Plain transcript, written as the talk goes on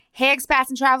Hey, expats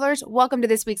and travelers, welcome to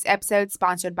this week's episode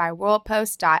sponsored by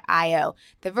WorldPost.io,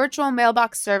 the virtual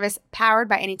mailbox service powered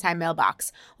by Anytime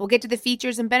Mailbox. We'll get to the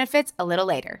features and benefits a little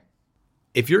later.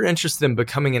 If you're interested in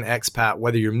becoming an expat,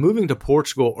 whether you're moving to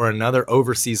Portugal or another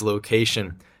overseas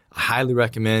location, I highly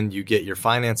recommend you get your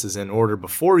finances in order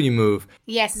before you move.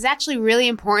 Yes, it's actually really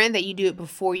important that you do it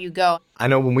before you go. I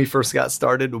know when we first got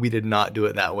started, we did not do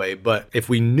it that way. But if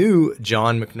we knew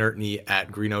John McNerney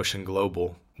at Green Ocean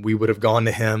Global, we would have gone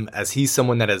to him, as he's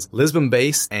someone that is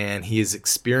Lisbon-based and he is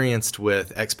experienced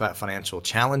with expat financial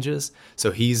challenges.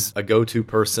 So he's a go-to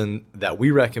person that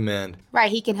we recommend. Right,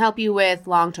 he can help you with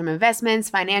long-term investments,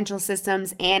 financial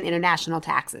systems, and international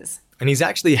taxes. And he's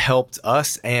actually helped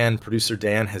us, and producer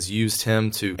Dan has used him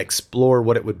to explore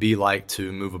what it would be like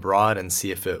to move abroad and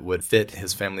see if it would fit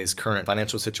his family's current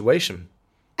financial situation.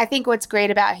 I think what's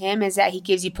great about him is that he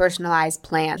gives you personalized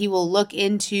plans. He will look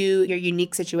into your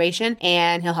unique situation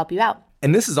and he'll help you out.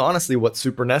 And this is honestly what's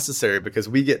super necessary, because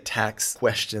we get tax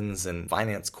questions and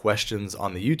finance questions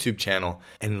on the YouTube channel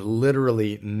and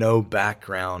literally no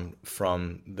background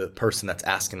from the person that's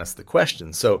asking us the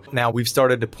question. So now we've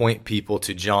started to point people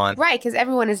to John. Right, because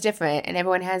everyone is different and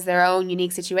everyone has their own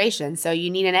unique situation. So you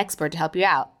need an expert to help you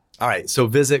out. All right, so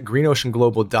visit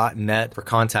greenoceanglobal.net for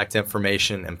contact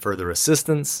information and further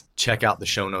assistance. Check out the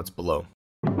show notes below.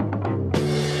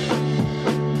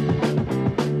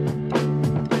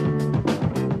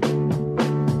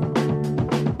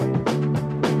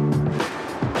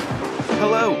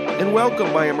 Hello, and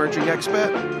welcome, my emerging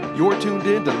expat. You're tuned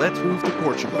in to Let's Move to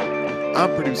Portugal.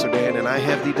 I'm producer Dan, and I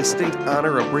have the distinct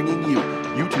honor of bringing you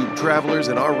YouTube travelers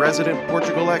and our resident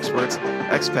Portugal experts,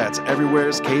 expats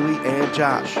everywhere's Kaylee and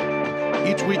Josh.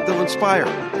 Each week they'll inspire,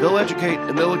 they'll educate,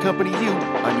 and they'll accompany you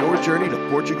on your journey to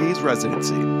Portuguese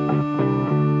residency.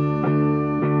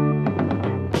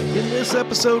 In this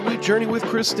episode, we journey with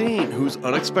Christine, whose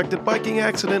unexpected biking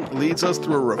accident leads us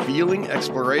through a revealing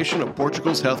exploration of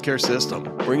Portugal's healthcare system,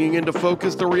 bringing into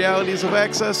focus the realities of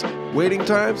access, waiting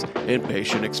times, and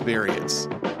patient experience.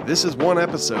 This is one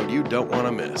episode you don't want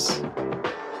to miss.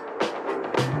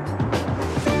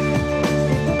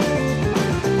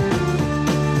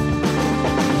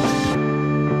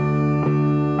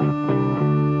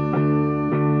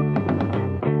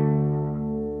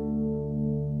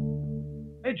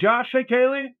 Hey, Josh. Hey,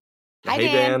 Kaylee. Hi, Hey,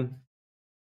 Dan.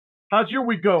 How's your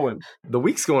week going? The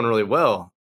week's going really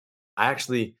well. I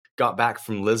actually got back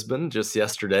from Lisbon just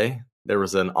yesterday. There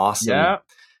was an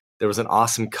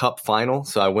awesome cup final.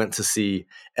 So I went to see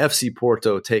FC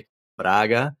Porto take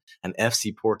Braga, and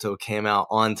FC Porto came out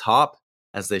on top,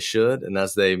 as they should, and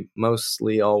as they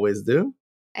mostly always do.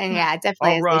 And yeah,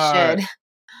 definitely All as right. they should.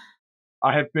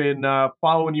 I have been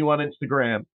following you on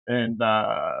Instagram and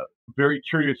very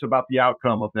curious about the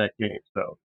outcome of that game.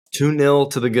 So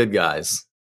 2-0 to the good guys.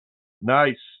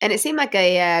 nice. And it seemed like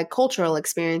a cultural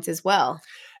experience as well.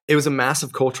 It was a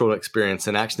massive cultural experience.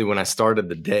 And actually, when I started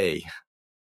the day,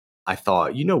 I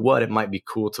thought, you know what? It might be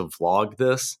cool to vlog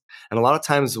this. And a lot of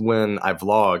times when I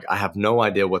vlog, I have no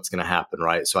idea what's going to happen,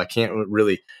 right? So I can't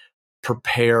really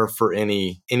prepare for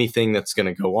anything that's going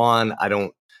to go on. I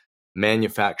don't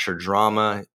manufacture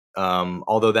drama,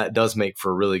 although that does make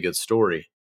for a really good story.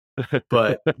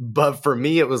 But for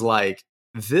me, it was like,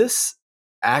 this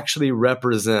actually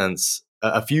represents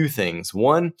a few things.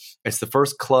 One, it's the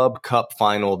first club cup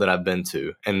final that I've been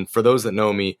to. And for those that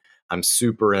know me, I'm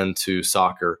super into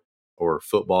soccer or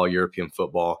football, European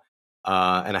football.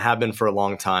 And I have been for a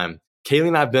long time. Kaylee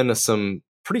and I have been to some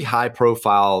pretty high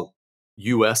profile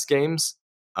US games.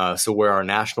 So where our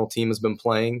national team has been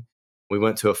playing. We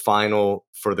went to a final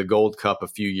for the Gold Cup a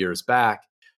few years back.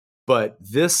 But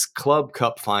this Club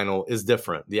Cup final is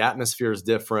different. The atmosphere is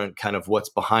different. Kind of what's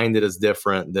behind it is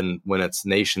different than when it's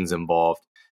nations involved.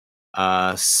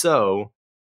 So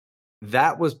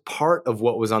that was part of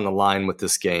what was on the line with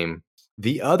this game.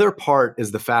 The other part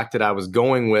is the fact that I was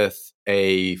going with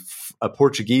a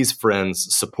Portuguese friend's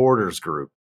supporters group.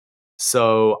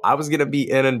 So I was going to be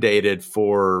inundated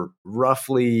for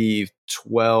roughly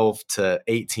 12 to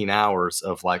 18 hours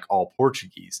of like all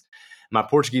Portuguese. My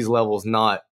Portuguese level is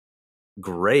not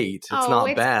great. It's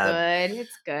not bad.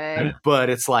 It's good. But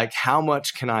it's like, how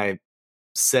much can I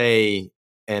say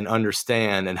and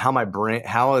understand, and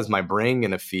how is my brain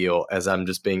going to feel as I'm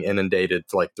just being inundated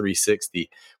to like 360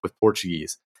 with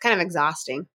Portuguese? It's kind of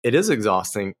exhausting. It is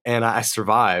exhausting. And I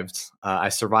survived. I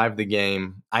survived the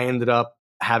game. I ended up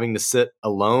having to sit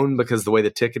alone because the way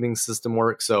the ticketing system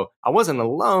works. So I wasn't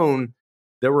alone.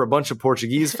 There were a bunch of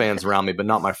Portuguese fans around me, but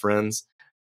not my friends.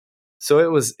 So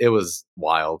it was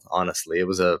wild, honestly. It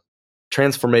was a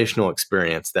transformational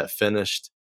experience that finished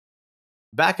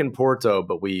back in Porto,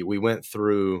 but we went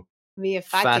through Via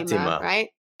Fatima, right?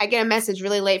 I get a message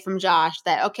really late from Josh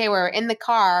that, okay, we're in the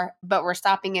car, but we're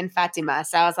stopping in Fatima.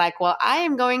 So I was like, well, I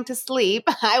am going to sleep.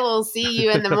 I will see you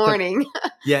in the morning.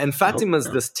 Yeah, and Fatima is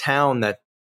this town that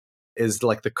is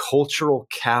like the cultural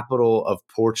capital of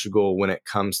Portugal when it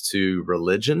comes to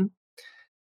religion.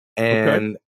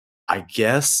 And I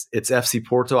guess it's FC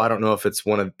Porto. I don't know if it's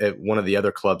one of the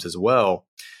other clubs as well.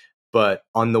 But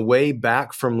on the way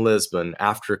back from Lisbon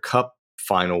after cup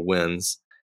final wins,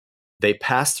 they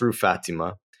pass through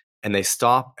Fatima and they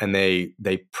stop and they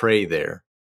pray there.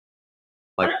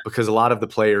 Like, because a lot of the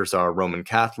players are Roman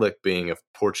Catholic, being of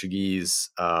Portuguese,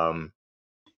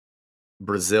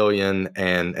 Brazilian,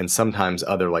 and sometimes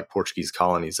other like Portuguese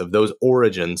colonies of those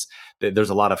origins. There's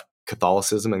a lot of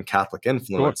Catholicism and Catholic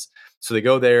influence. Sure. So they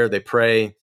go there, they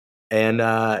pray. And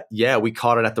we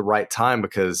caught it at the right time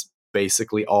because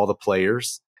basically all the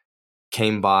players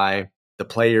came by. The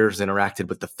players interacted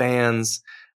with the fans.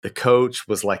 The coach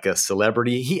was like a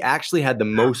celebrity. He actually had the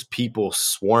most people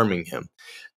swarming him.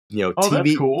 TV,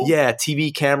 that's cool. Yeah,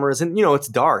 TV cameras, and it's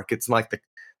dark. It's like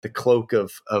the cloak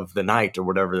of the night, or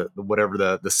whatever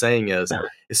the saying is.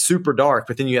 It's super dark,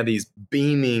 but then you have these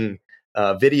beaming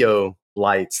video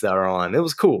lights that are on. It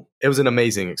was cool. It was an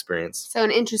amazing experience. So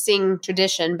an interesting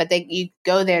tradition, but you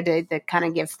go there to kind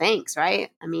of give thanks, right?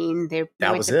 I mean, they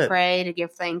went to pray, to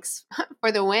give thanks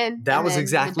for the win. That was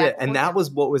exactly it. And that was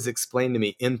what was explained to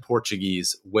me in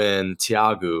Portuguese when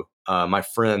Tiago, my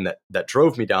friend that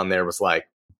drove me down there, was like,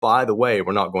 by the way,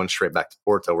 we're not going straight back to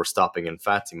Porto. We're stopping in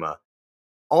Fatima.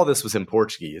 All this was in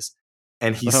Portuguese.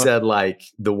 And he said like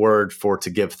the word for to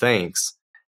give thanks.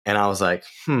 And I was like,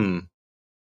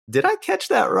 did I catch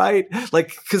that right? Like,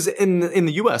 because in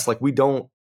the US, like, we don't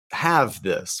have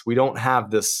this. We don't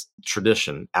have this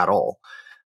tradition at all.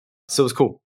 So it was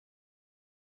cool.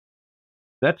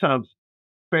 That sounds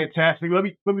fantastic. Let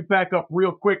me back up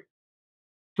real quick.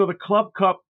 So the Club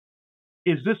Cup,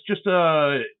 is this just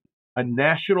a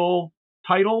national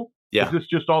title? Yeah. Is this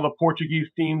just all the Portuguese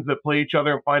teams that play each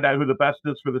other and find out who the best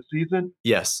is for the season?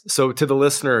 Yes. So to the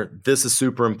listener, this is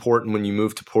super important when you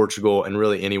move to Portugal and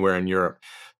really anywhere in Europe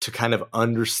to kind of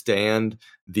understand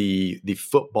the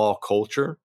football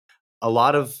culture. A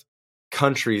lot of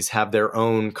countries have their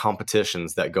own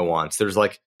competitions that go on. So there's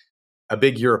like a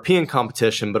big European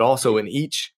competition, but also in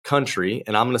each country,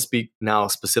 and I'm going to speak now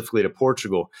specifically to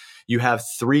Portugal, you have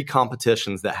 3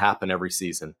 competitions that happen every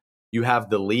season. You have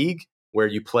the league, where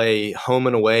you play home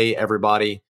and away,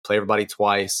 play everybody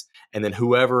twice, and then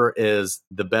whoever is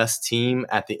the best team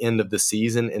at the end of the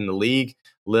season in the league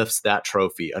lifts that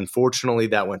trophy. Unfortunately,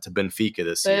 that went to Benfica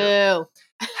this year.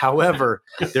 However,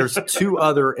 there's 2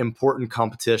 other important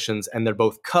competitions, and they're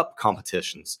both cup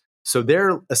competitions. So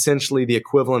they're essentially the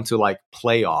equivalent to like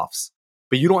playoffs,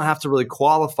 but you don't have to really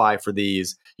qualify for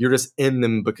these. You're just in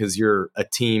them because you're a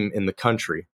team in the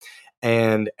country.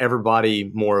 And everybody,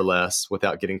 more or less,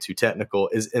 without getting too technical,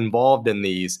 is involved in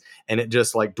these. And it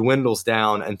just like dwindles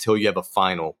down until you have a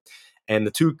final. And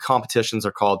the 2 competitions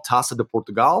are called Taça de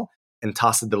Portugal and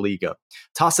Taça de Liga.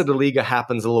 Taça de Liga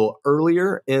happens a little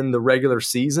earlier in the regular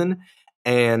season.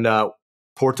 And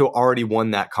Porto already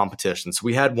won that competition. So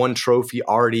we had 1 trophy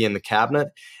already in the cabinet.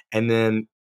 And then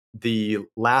the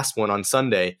last one on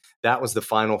Sunday, that was the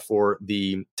final for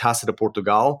the Taça de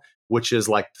Portugal, which is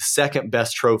like the second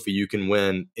best trophy you can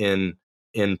win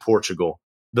in Portugal.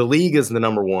 The league is the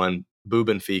number 1, boo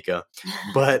Benfica,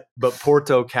 but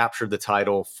Porto captured the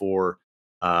title for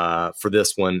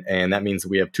this one, and that means that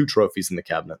we have 2 trophies in the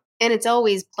cabinet. And it's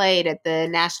always played at the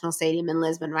National Stadium in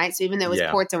Lisbon, right? So even though it was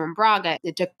Porto and Braga,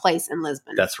 it took place in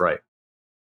Lisbon. That's right.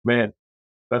 Man,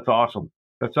 that's awesome.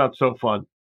 That sounds so fun.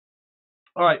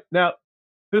 All right, now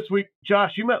this week,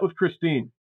 Josh, you met with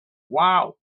Christine.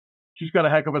 Wow. She's got a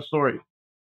heck of a story.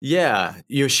 Yeah.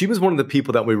 She was one of the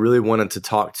people that we really wanted to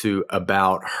talk to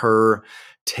about her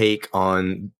take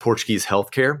on Portuguese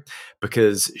healthcare,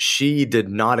 because she did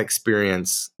not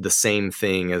experience the same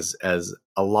thing as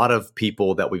a lot of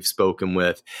people that we've spoken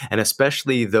with, and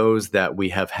especially those that we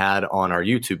have had on our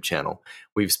YouTube channel.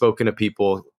 We've spoken to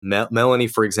people. Melanie,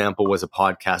 for example, was a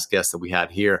podcast guest that we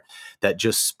had here that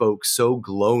just spoke so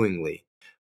glowingly.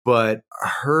 But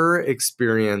her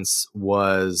experience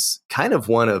was kind of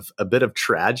one of a bit of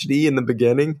tragedy in the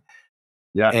beginning.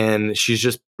 Yeah. And she's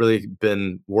just really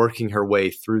been working her way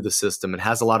through the system and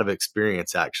has a lot of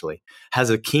experience, actually.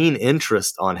 Has a keen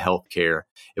interest on healthcare.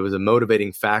 It was a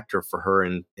motivating factor for her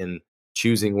in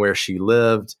choosing where she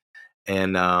lived.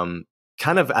 And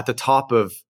kind of at the top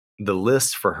of the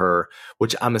list for her,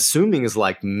 which I'm assuming is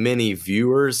like many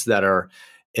viewers that are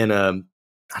in a,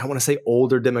 I don't want to say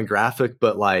older demographic,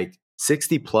 but like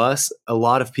 60 plus, a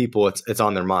lot of people, it's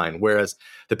on their mind. Whereas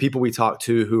the people we talk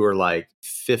to who are like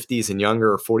 50s and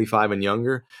younger or 45 and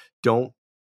younger don't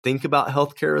think about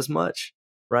healthcare as much,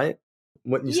 right?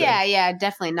 Wouldn't you say? Yeah,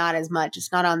 definitely not as much.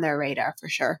 It's not on their radar for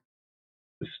sure.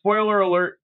 Spoiler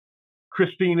alert,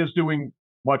 Christine is doing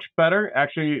much better.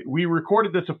 Actually, we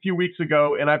recorded this a few weeks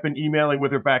ago, and I've been emailing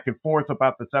with her back and forth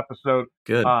about this episode.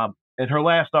 Good. And her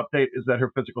last update is that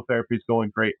her physical therapy is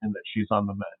going great and that she's on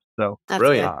the mend. So That's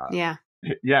brilliant. Good. Yeah.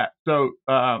 Yeah. So,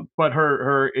 but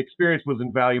her experience was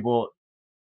invaluable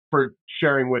for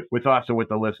sharing with us and with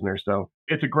the listeners. So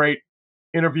it's a great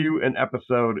interview and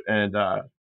episode, and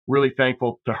really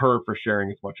thankful to her for sharing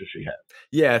as much as she has.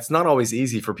 Yeah, it's not always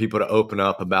easy for people to open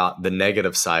up about the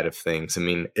negative side of things. I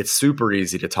mean, it's super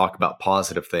easy to talk about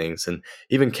positive things. And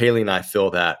even Kaylee and I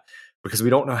feel that because we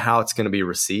don't know how it's going to be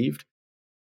received.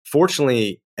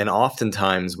 Fortunately, and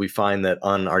oftentimes we find that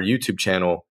on our YouTube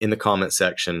channel, in the comment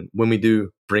section, when we do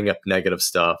bring up negative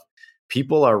stuff,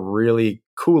 people are really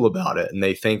cool about it. And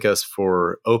they thank us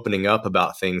for opening up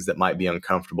about things that might be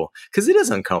uncomfortable. Because it is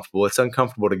uncomfortable. It's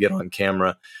uncomfortable to get on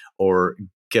camera or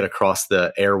get across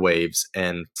the airwaves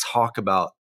and talk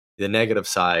about the negative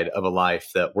side of a life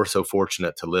that we're so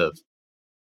fortunate to live.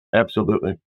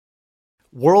 Absolutely.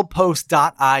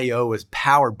 WorldPost.io is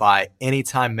powered by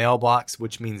Anytime Mailbox,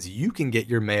 which means you can get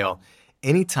your mail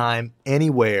anytime,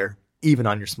 anywhere, even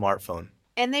on your smartphone.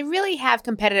 And they really have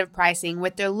competitive pricing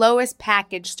with their lowest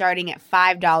package starting at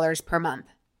 $5 per month.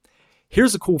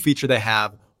 Here's a cool feature they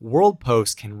have. World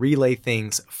Post can relay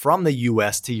things from the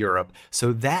US to Europe,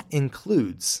 so that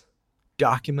includes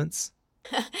documents,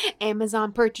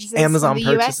 Amazon purchases from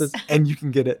the US. And you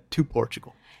can get it to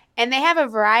Portugal. And they have a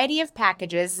variety of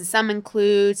packages. Some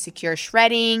include secure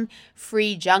shredding,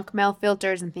 free junk mail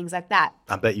filters, and things like that.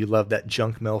 I bet you love that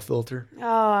junk mail filter.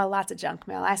 Oh, lots of junk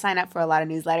mail. I sign up for a lot of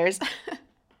newsletters.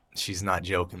 She's not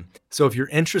joking. So if you're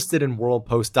interested in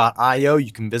worldpost.io,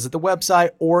 you can visit the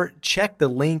website or check the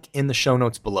link in the show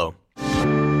notes below.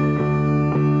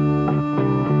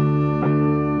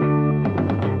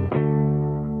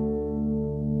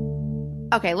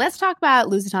 Okay, let's talk about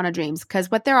Lusitano Dreams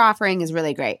because what they're offering is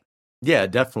really great. Yeah,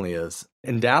 it definitely is.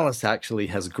 And Dallas actually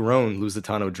has grown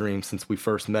Lusitano Dreams since we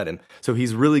first met him. So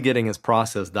he's really getting his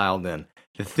process dialed in.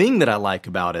 The thing that I like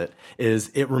about it is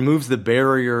it removes the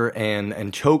barrier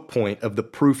and choke point of the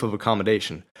proof of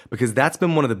accommodation, because that's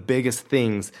been one of the biggest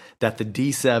things that the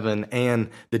D7 and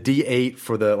the D8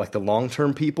 for the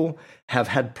long-term people have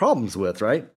had problems with,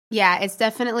 right? Yeah, it's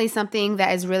definitely something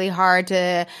that is really hard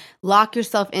to lock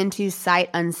yourself into sight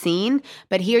unseen.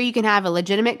 But here you can have a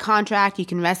legitimate contract. You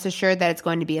can rest assured that it's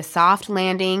going to be a soft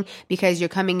landing because you're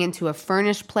coming into a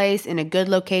furnished place in a good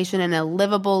location and a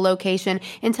livable location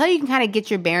until you can kind of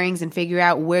get your bearings and figure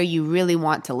out where you really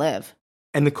want to live.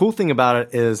 And the cool thing about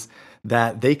it is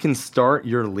that they can start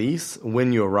your lease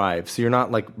when you arrive. So you're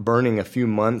not like burning a few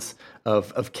months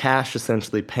of cash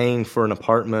essentially paying for an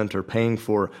apartment or paying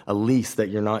for a lease that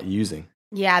you're not using.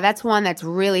 Yeah, that's one that's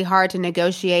really hard to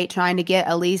negotiate, trying to get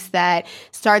a lease that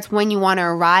starts when you want to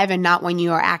arrive and not when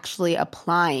you are actually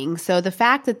applying. So the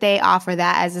fact that they offer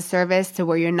that as a service to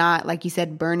where you're not, like you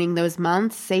said, burning those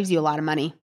months saves you a lot of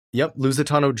money. Yep,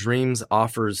 Lusitano Dreams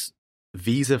offers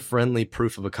visa-friendly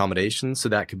proof of accommodation, so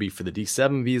that could be for the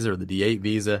D7 visa or the D8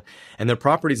 visa. And their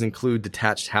properties include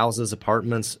detached houses,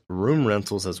 apartments, room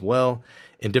rentals as well,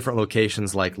 in different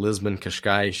locations like Lisbon,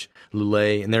 Cascais,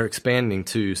 Lulé, and they're expanding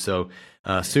too. So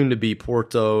soon to be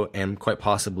Porto and quite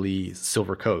possibly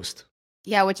Silver Coast.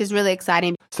 Yeah, which is really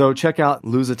exciting. So check out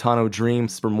Lusitano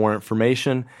Dreams for more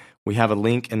information. We have a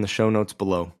link in the show notes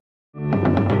below.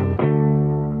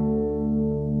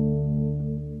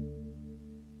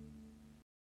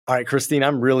 All right, Christine,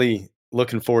 I'm really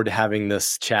looking forward to having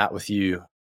this chat with you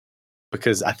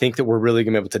because I think that we're really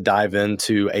going to be able to dive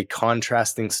into a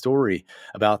contrasting story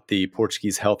about the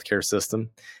Portuguese healthcare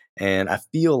system. And I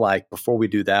feel like before we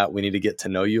do that, we need to get to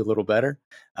know you a little better,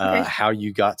 how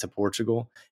you got to Portugal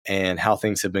and how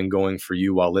things have been going for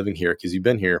you while living here, because you've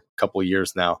been here a couple of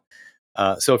years now.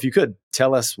 So if you could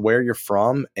tell us where you're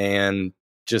from and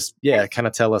just, kind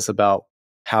of tell us about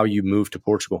how you moved to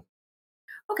Portugal.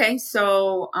 Okay,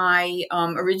 so I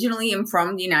originally am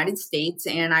from the United States,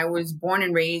 and I was born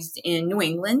and raised in New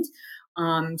England,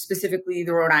 specifically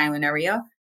the Rhode Island area.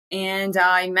 And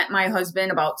I met my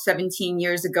husband about 17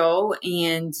 years ago,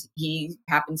 and he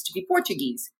happens to be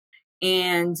Portuguese.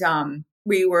 And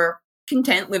we were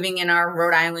content living in our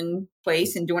Rhode Island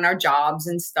place and doing our jobs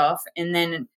and stuff. And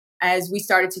then as we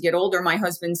started to get older, my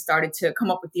husband started to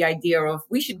come up with the idea of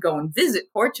we should go and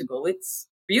visit Portugal. It's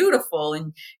beautiful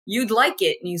and you'd like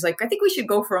it. And he's like, I think we should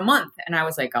go for a month. And I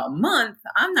was like, a month?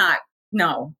 I'm not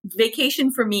no.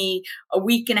 Vacation for me, a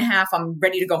week and a half, I'm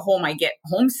ready to go home. I get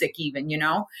homesick even,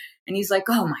 And he's like,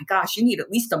 oh my gosh, you need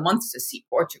at least a month to see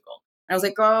Portugal. And I was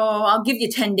like, oh, I'll give you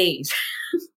 10 days.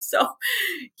 So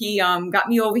he got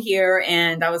me over here,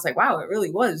 and I was like, wow, it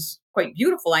really was quite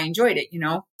beautiful. I enjoyed it,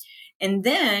 And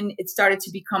then it started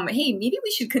to become, hey, maybe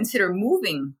we should consider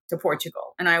moving to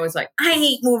Portugal. And I was like, I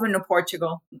hate moving to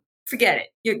Portugal. Forget it.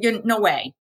 You're no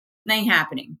way. It ain't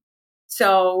happening.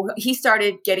 So he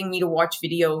started getting me to watch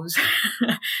videos.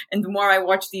 And the more I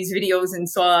watched these videos and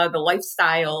saw the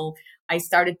lifestyle, I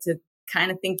started to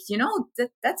kind of think,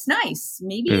 that's nice.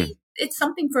 Maybe it's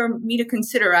something for me to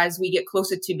consider as we get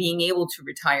closer to being able to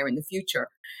retire in the future.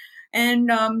 And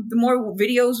the more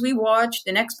videos we watched,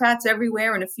 and expats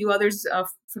everywhere, and a few others,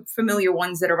 familiar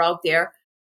ones that are out there,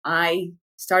 I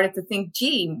started to think,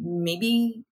 gee,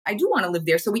 maybe I do want to live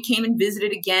there. So we came and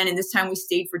visited again, and this time we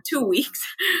stayed for 2 weeks.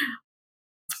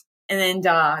 And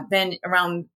then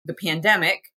around the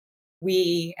pandemic,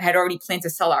 we had already planned to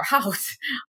sell our house.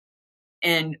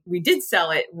 And we did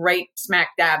sell it right smack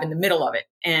dab in the middle of it.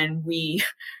 And we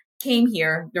came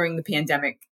here during the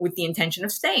pandemic with the intention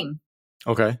of staying.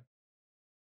 Okay.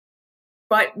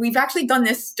 But we've actually done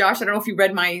this, Josh. I don't know if you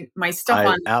read my stuff I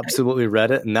on. absolutely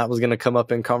read it, and that was going to come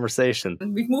up in conversation.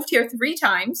 We've moved here 3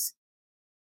 times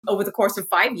over the course of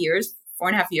 5 years,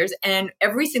 4.5 years, and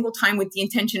every single time with the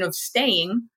intention of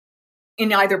staying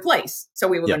in either place. So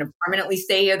we were going to permanently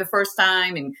stay here the first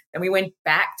time, and then we went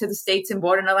back to the States and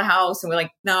bought another house. And we're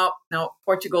like, no,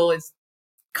 Portugal is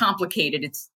complicated.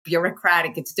 It's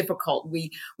bureaucratic. It's difficult.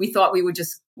 We thought we were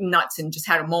just nuts and just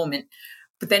had a moment.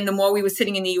 But then the more we were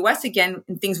sitting in the US again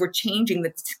and things were changing,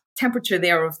 the temperature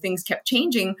there of things kept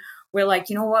changing, we're like,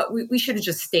 you know what, we should have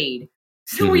just stayed.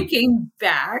 So we came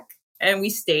back and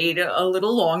we stayed a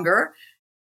little longer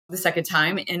the second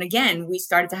time. And again, we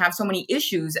started to have so many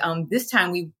issues. This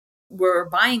time we were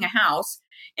buying a house,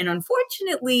 and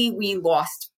unfortunately we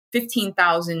lost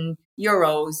 15,000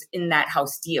 euros in that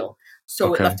house deal.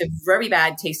 So it left a very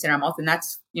bad taste in our mouth. And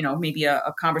that's, maybe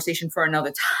a conversation for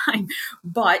another time.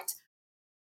 But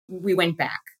we went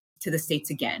back to the States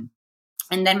again.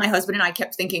 And then my husband and I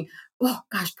kept thinking, oh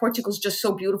gosh, Portugal's just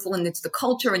so beautiful. And it's the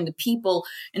culture and the people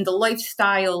and the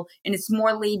lifestyle, and it's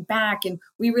more laid back. And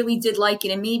we really did like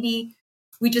it. And maybe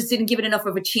we just didn't give it enough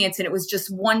of a chance. And it was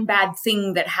just one bad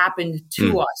thing that happened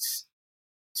to us.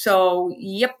 So,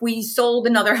 we sold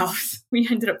another house. We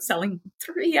ended up selling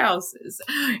 3 houses.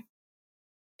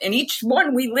 And each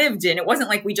one we lived in. It wasn't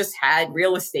like we just had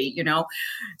real estate,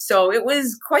 So it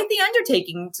was quite the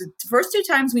undertaking. The first 2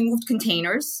 times we moved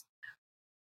containers.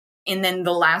 And then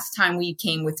the last time we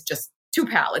came with just 2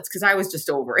 pallets because I was just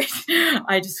over it.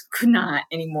 I just could not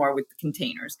anymore with the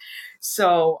containers.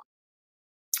 So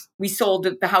we sold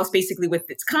the house basically with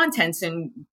its contents,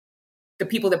 and the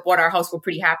people that bought our house were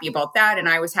pretty happy about that. And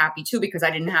I was happy too because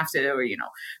I didn't have to,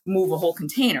 move a whole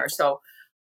container. So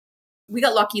we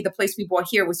got lucky. The place we bought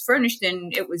here was furnished,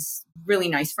 and it was really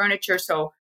nice furniture.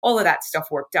 So all of that stuff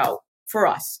worked out for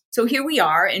us. So here we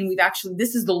are, and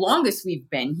this is the longest we've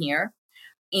been here.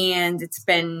 And it's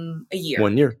been a year.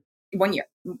 1 year. 1 year.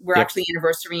 We're actually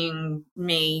anniversarying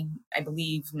May, I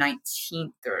believe,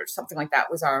 19th or something like that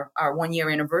was our 1 year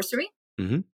anniversary.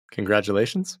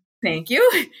 Congratulations. Thank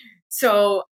you.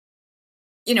 So,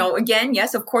 again,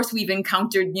 yes, of course, we've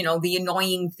encountered, the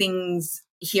annoying things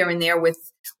here and there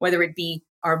with whether it be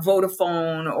our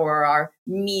Vodafone or our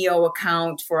Mio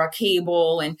account for our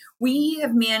cable. And we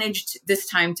have managed this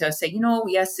time to say,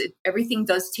 yes, everything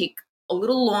does take a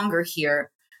little longer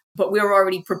here, but we're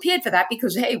already prepared for that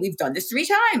because, hey, we've done this 3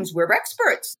 times. We're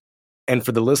experts. And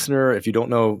for the listener, if you don't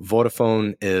know,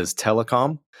 Vodafone is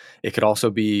telecom. It could also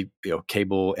be,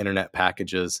 cable internet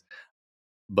packages,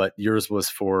 but yours was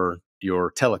for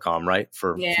your telecom, right?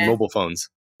 For mobile phones.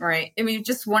 Right. I mean,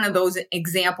 just one of those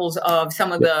examples of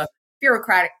some of the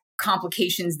bureaucratic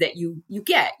complications that you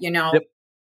get,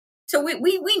 So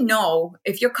we know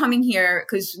if you're coming here,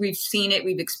 because we've seen it,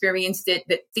 we've experienced it,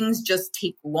 that things just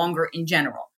take longer in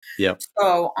general. Yeah.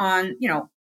 So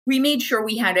we made sure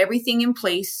we had everything in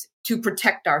place to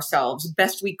protect ourselves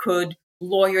best we could.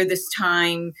 Lawyer this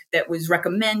time that was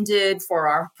recommended for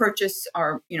our purchase,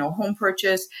 our home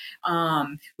purchase.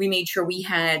 We made sure we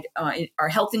had our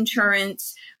health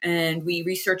insurance, and we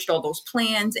researched all those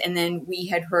plans. And then we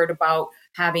had heard about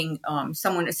having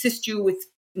someone assist you with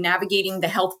navigating the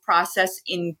health process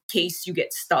in case you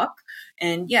get stuck.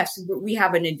 And yes, we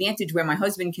have an advantage where my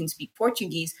husband can speak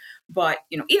Portuguese, but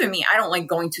even me, I don't like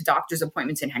going to doctor's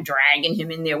appointments and dragging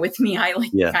him in there with me. I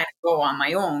like to kind of go on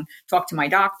my own, talk to my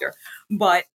doctor.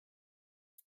 But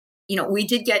we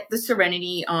did get the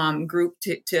Serenity group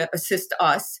to assist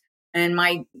us. And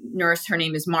my nurse, her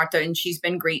name is Martha, and she's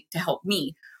been great to help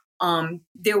me.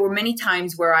 There were many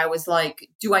times where I was like,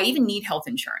 do I even need health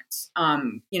insurance?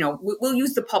 We'll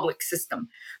use the public system.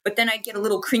 But then I get a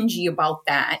little cringy about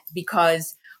that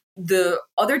because the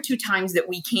other 2 times that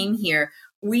we came here,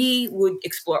 we would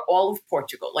explore all of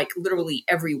Portugal, like literally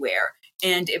everywhere.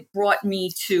 And it brought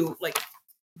me to like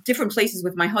different places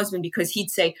with my husband because he'd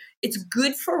say, it's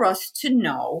good for us to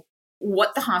know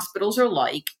what the hospitals are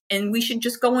like, and we should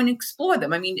just go and explore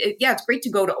them. I mean, it's great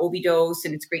to go to Obidos,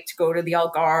 and it's great to go to the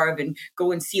Algarve and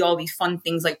go and see all these fun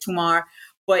things like Tumar,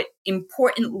 but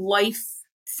important life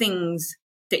things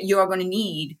that you're going to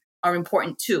need are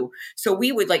important too. So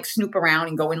we would like snoop around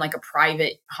and go in like a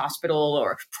private hospital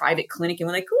or private clinic, and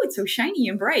we're like, oh, it's so shiny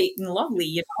and bright and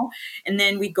lovely, And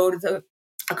then we go to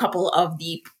a couple of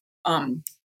the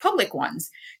public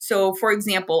ones. So, for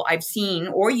example, I've seen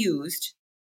or used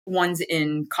ones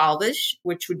in Caldas,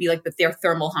 which would be like their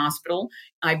thermal hospital.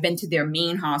 I've been to their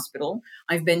main hospital.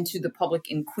 I've been to the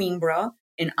public in Coimbra,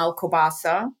 in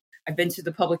Alcobaça. I've been to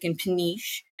the public in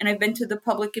Peniche, and I've been to the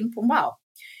public in Pombal.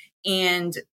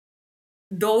 And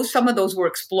some of those were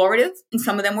explorative, and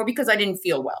some of them were because I didn't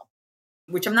feel well,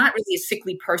 which I'm not really a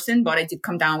sickly person, but I did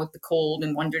come down with the cold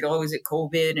and wondered, oh, is it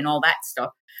COVID and all that stuff.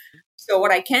 So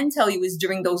what I can tell you is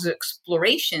during those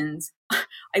explorations,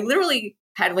 I literally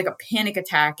had like a panic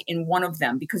attack in one of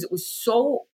them because it was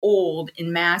so old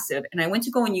and massive. And I went to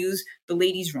go and use the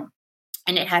ladies' room,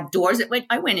 and it had doors that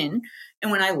I went in. And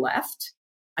when I left,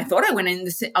 I thought I went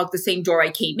out the same door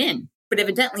I came in, but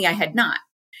evidently I had not.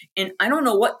 And I don't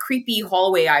know what creepy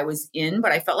hallway I was in,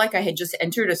 but I felt like I had just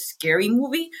entered a scary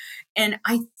movie, and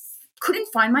I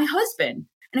couldn't find my husband.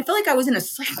 And I felt like I was in a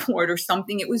psych ward or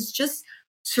something. It was just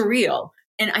surreal.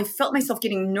 And I felt myself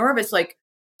getting nervous, like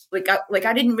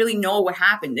I didn't really know what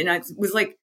happened. And it was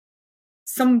like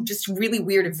some just really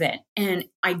weird event. And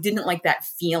I didn't like that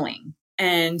feeling.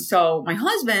 And so my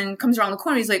husband comes around the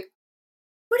corner. He's like,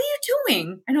 what are you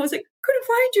doing? And I was like, couldn't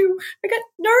find you. I got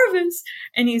nervous.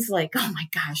 And he's like, oh my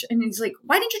gosh. And he's like,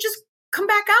 why didn't you just come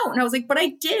back out? And I was like, but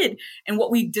I did. And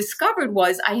what we discovered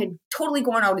was I had totally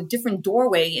gone out a different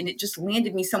doorway, and it just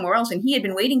landed me somewhere else. And he had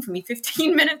been waiting for me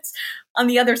 15 minutes on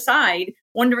the other side,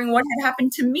 wondering what had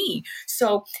happened to me.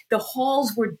 So the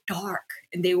halls were dark,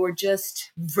 and they were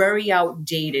just very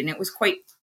outdated. And it was quite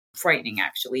frightening,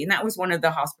 actually. And that was one of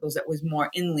the hospitals that was more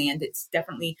inland. It's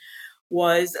definitely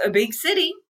was a big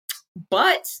city,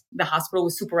 but the hospital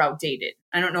was super outdated.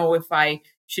 I don't know if I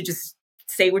should just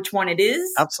say which one it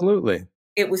is. Absolutely.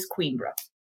 It was Coimbra.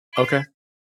 Okay.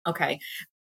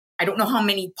 I don't know how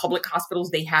many public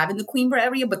hospitals they have in the Coimbra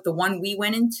area, but the one we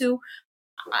went into,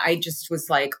 I just was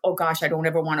like, oh gosh, I don't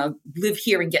ever want to live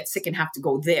here and get sick and have to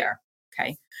go there.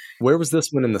 Okay. Where was this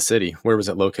one in the city? Where was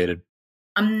it located?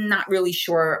 I'm not really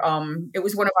sure. It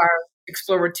was one of our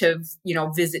explorative,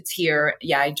 visits here.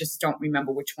 Yeah, I just don't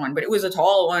remember which one, but it was a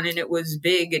tall one, and it was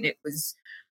big, and it was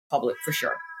public for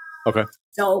sure. Okay.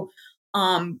 So,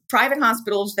 private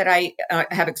hospitals that I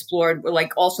have explored were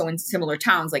like also in similar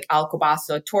towns like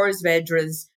Alcobaça, Torres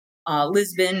Vedras,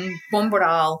 Lisbon,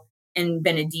 Bomboral, and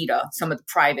Benedita, some of the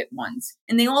private ones.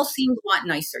 And they all seemed a lot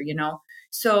nicer,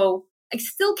 So I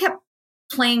still kept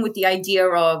playing with the idea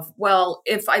of, well,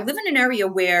 if I live in an area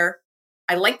where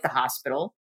I like the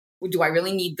hospital, do I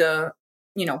really need the,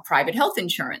 private health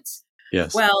insurance?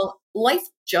 Yes. Well, life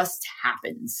just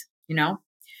happens,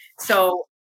 So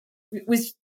it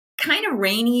was kind of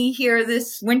rainy here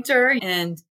this winter,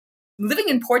 and living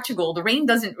in Portugal, the rain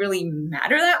doesn't really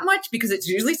matter that much because it's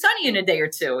usually sunny in a day or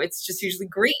two. It's just usually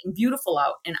great and beautiful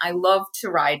out. And I love to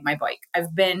ride my bike.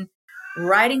 I've been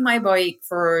riding my bike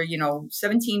for,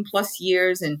 17 plus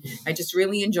years, and I just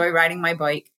really enjoy riding my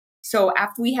bike. So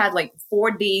after we had like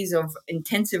 4 days of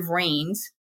intensive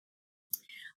rains,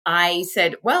 I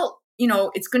said, well,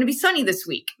 it's going to be sunny this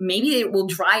week. Maybe it will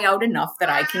dry out enough that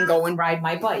I can go and ride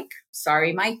my bike.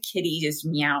 Sorry, my kitty is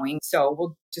meowing. So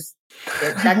we'll just,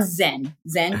 that's Zen.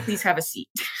 Zen, please have a seat.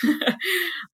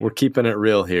 We're keeping it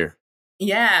real here.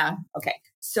 Yeah. Okay.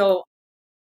 So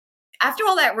after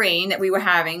all that rain that we were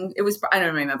having, it was, I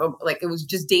don't remember, like it was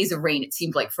just days of rain. It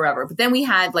seemed like forever. But then we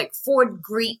had like 4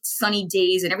 great sunny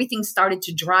days, and everything started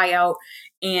to dry out.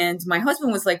 And my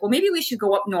husband was like, well, maybe we should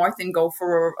go up north and go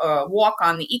for a walk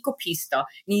on the Ecopista. And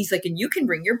he's like, and you can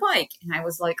bring your bike. And I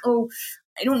was like, oh,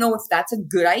 I don't know if that's a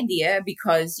good idea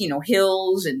because,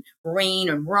 hills and rain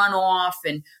and runoff,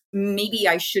 and maybe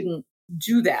I shouldn't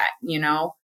do that,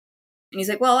 And he's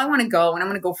like, well, I want to go, and I'm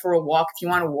going to go for a walk if you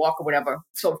want to walk or whatever.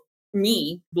 So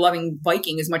me loving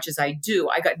biking as much as I do,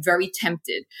 I got very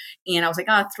tempted, and I was like,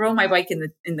 throw my bike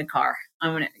in the car.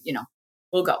 I'm going to,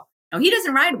 we'll go. Now he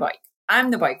doesn't ride a bike. I'm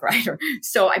the bike rider.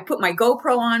 So I put my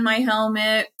GoPro on my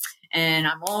helmet and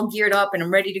I'm all geared up and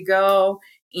I'm ready to go.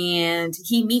 And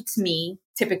he meets me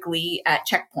typically at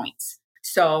checkpoints.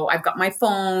 So I've got my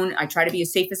phone. I try to be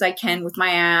as safe as I can with my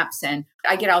apps, and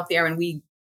I get out there and we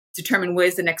determine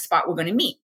where's the next spot we're going to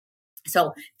meet.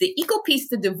 So the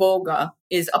Ecopista de Voga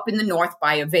is up in the north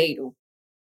by Aveiro.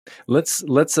 Let's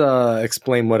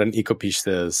explain what an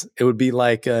ecopista is. It would be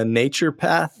like a nature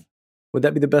path. Would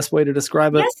that be the best way to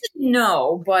describe it? Yes and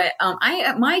no, but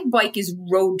my bike is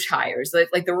road tires,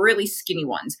 like the really skinny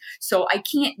ones. So I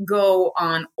can't go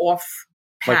on off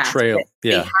paths. Like trail,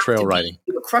 trail to riding.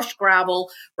 be crushed gravel,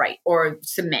 right, or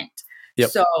cement. Yep.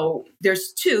 So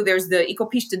there's two. There's the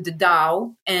Ecopista de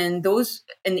Dao and the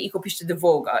Ecopista de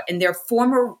Voga, and they're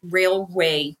former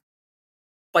railway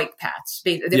bike paths.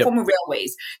 They're former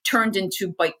railways turned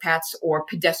into bike paths or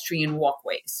pedestrian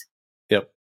walkways. Yep.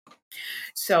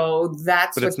 So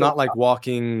that's. But it's not like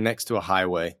walking next to a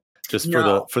highway. Just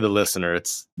for the listener,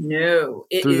 it's through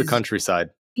the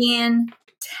countryside.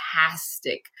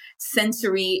 Fantastic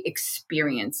sensory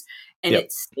experience. And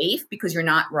it's safe because you're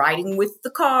not riding with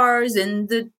the cars and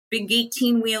the big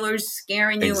 18-wheelers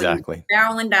scaring you and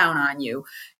barreling down on you.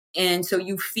 And so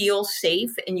you feel safe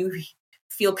and you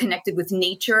feel connected with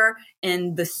nature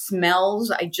and the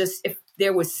smells. If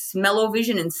there was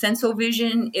smell-o-vision and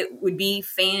sense-o-vision, it would be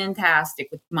fantastic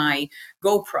with my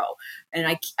GoPro.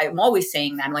 And I'm always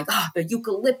saying that. I'm like, the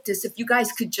eucalyptus, if you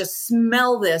guys could just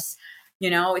smell this,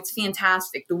 it's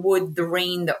fantastic. The wood, the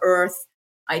rain, the earth.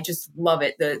 I just love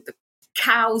it. The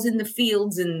cows in the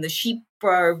fields and the sheep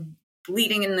are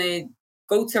bleating and the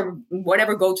goats are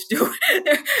whatever goats do.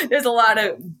 There's a lot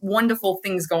of wonderful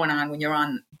things going on when you're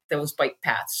on those bike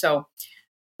paths. So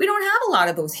we don't have a lot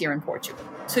of those here in Portugal.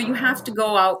 So you have to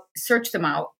go out, search them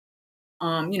out.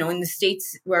 In the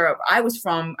States where I was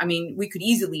from, we could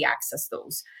easily access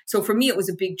those. So for me, it was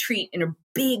a big treat and a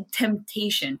big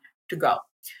temptation to go.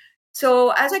 So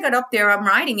as I got up there, I'm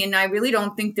riding, and I really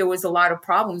don't think there was a lot of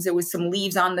problems. There was some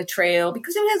leaves on the trail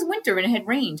because it was winter and it had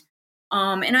rained.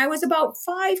 And I was about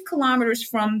 5 kilometers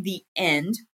from the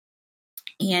end,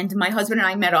 and my husband and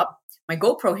I met up. My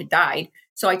GoPro had died,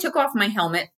 so I took off my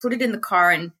helmet, put it in the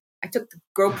car, and I took the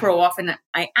GoPro off, and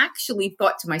I actually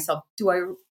thought to myself, do I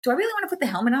really want to put the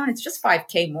helmet on? It's just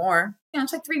 5K more.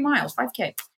 It's like 3 miles,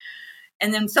 5K.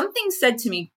 And then something said to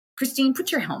me, Christine, put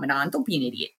your helmet on. Don't be an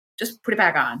idiot. Just put it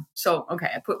back on. So, okay,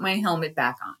 I put my helmet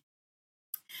back on.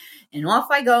 And off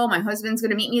I go. My husband's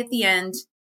going to meet me at the end.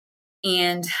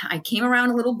 And I came around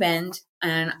a little bend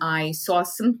and I saw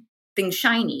something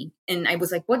shiny. And I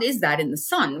was like, what is that in the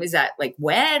sun? Is that like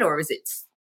wet or is it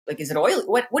oily?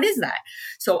 What is that?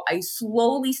 So I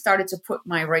slowly started to put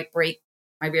my rear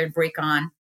brake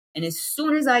on. And as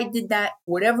soon as I did that,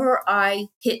 whatever I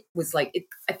hit was I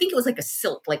think it was like a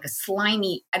silt, like a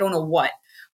slimy, I don't know what.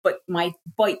 But my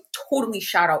bike totally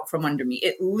shot out from under me.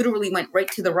 It literally went right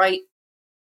to the right.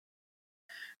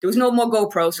 There was no more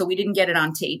GoPro, so we didn't get it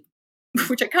on tape,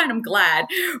 which I kind of glad.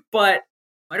 But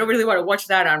I don't really want to watch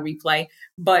that on replay.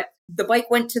 But the bike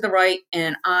went to the right,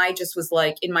 and I just was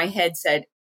like, in my head said,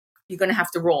 you're going to have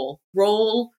to roll.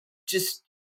 Roll, just,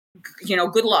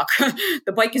 good luck.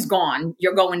 The bike is gone.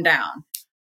 You're going down.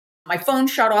 My phone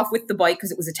shut off with the bike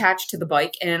because it was attached to the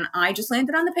bike, and I just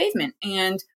landed on the pavement.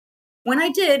 And when I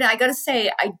did, I got to say,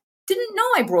 I didn't know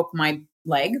I broke my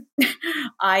leg.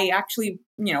 I actually,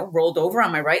 rolled over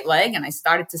on my right leg and I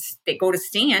started to go to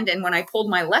stand. And when I pulled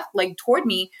my left leg toward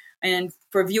me, and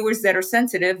for viewers that are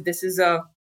sensitive, this is a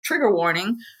trigger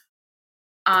warning.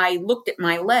 I looked at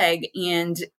my leg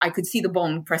and I could see the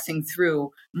bone pressing through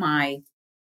my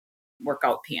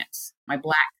workout pants, my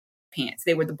black pants.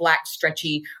 They were the black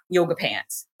stretchy yoga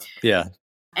pants. Yeah.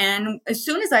 And as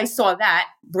soon as I saw that,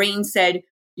 brain said,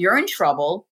 you're in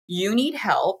trouble. You need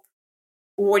help.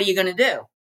 What are you going to do?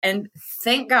 And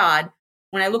thank God,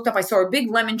 when I looked up, I saw a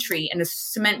big lemon tree and a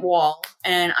cement wall.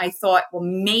 And I thought, well,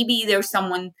 maybe there's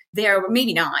someone there, but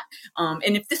maybe not.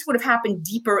 And if this would have happened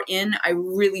deeper in, I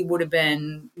really would have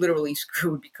been literally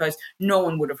screwed because no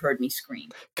one would have heard me scream.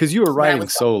 Because you were riding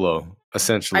solo,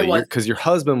 essentially. Because your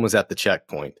husband was at the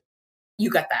checkpoint. You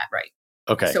got that right.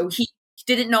 Okay. So he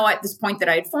didn't know at this point that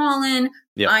I had fallen.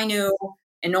 Yep. I knew.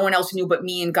 And no one else knew but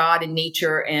me and God and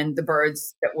nature and the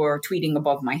birds that were tweeting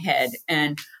above my head.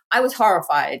 And I was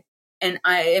horrified. And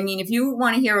I mean, if you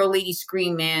want to hear a lady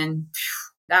scream, man,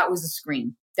 that was a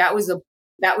scream. That was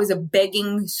a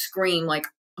begging scream, like,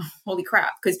 oh, holy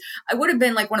crap. Because I would have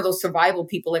been like one of those survival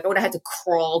people. Like I would have had to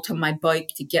crawl to my bike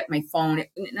to get my phone.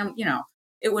 It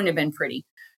wouldn't have been pretty.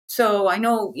 So I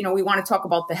know, we want to talk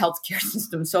about the healthcare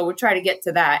system. So we'll try to get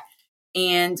to that.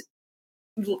 And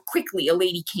quickly a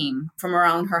lady came from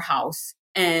around her house,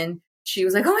 and she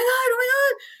was like, oh my God, oh my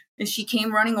God. And she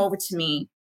came running over to me.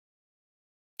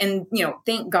 And,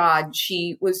 thank God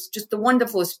she was just the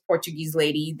wonderfulest Portuguese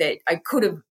lady that I could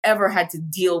have ever had to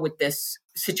deal with this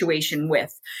situation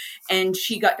with. And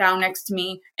she got down next to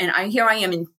me, and here I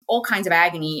am in all kinds of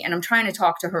agony, and I'm trying to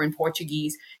talk to her in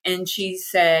Portuguese. And she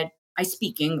said, I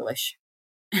speak English.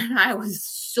 And I was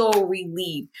so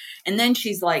relieved. And then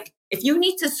she's like, if you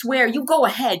need to swear, you go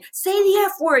ahead. Say the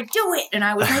F word. Do it. And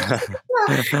I was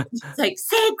like, she's like,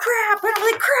 say crap. And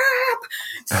I'm like, crap.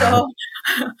 So,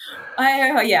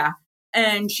 yeah.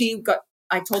 And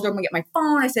I told her I'm going to get my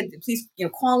phone. I said, please,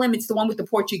 call him. It's the one with the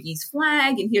Portuguese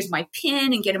flag. And here's my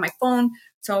PIN, and get in my phone.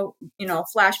 So,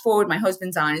 flash forward, my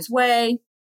husband's on his way.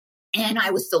 And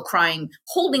I was still crying,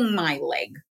 holding my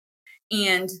leg.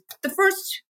 And the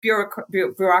first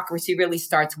bureaucracy really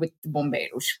starts with the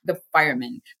bombeiros, the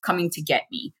firemen coming to get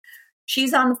me.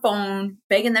 She's on the phone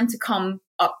begging them to come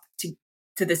up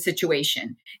to the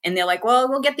situation. And they're like, well,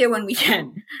 we'll get there when we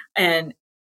can. And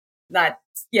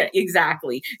yeah,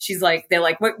 exactly. They're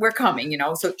like, we're coming,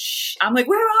 So I'm like,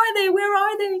 where are they? Where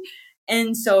are they?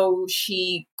 And so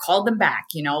she called them back,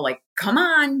 like, come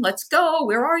on, let's go.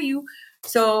 Where are you?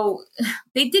 So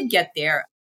they did get there.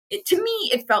 To me,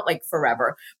 it felt like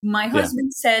forever. My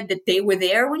husband said that they were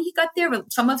there when he got there,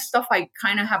 but some of the stuff I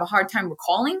kind of have a hard time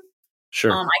recalling.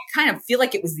 Sure. I kind of feel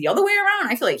like it was the other way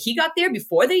around. I feel like he got there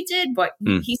before they did, but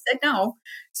he said no.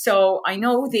 So I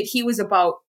know that he was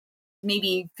about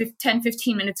maybe 10,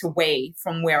 15 minutes away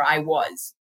from where I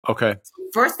was. Okay.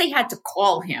 First, they had to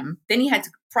call him. Then he had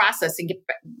to process and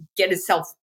get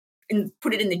himself and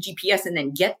put it in the GPS and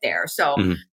then get there. So,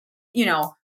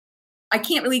 I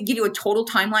can't really give you a total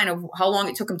timeline of how long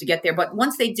it took him to get there. But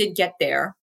once they did get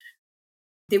there,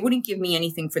 they wouldn't give me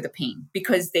anything for the pain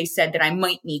because they said that I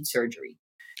might need surgery.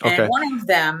 Okay. And one of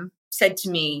them said to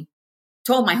me,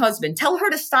 told my husband, tell her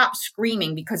to stop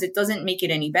screaming because it doesn't make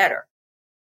it any better.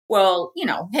 Well,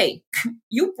 hey,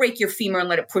 you break your femur and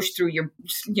let it push through your,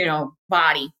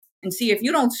 body and see if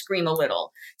you don't scream a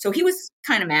little. So he was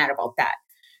kind of mad about that.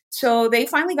 So they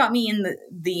finally got me in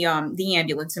the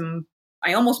ambulance, and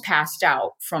I almost passed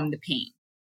out from the pain.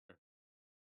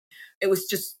 It was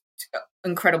just an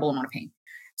incredible amount of pain.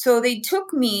 So they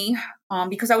took me,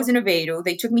 because I was in Aveiro,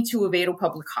 they took me to Aveiro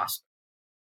Public Hospital.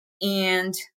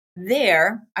 And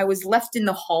there I was left in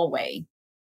the hallway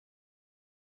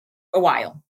a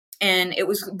while. And it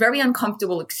was a very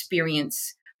uncomfortable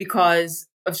experience because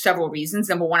of several reasons.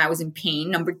 Number one, I was in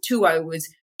pain. Number two, I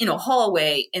was in a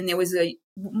hallway and there was a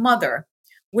mother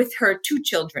with her 2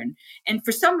 children. And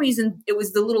for some reason, it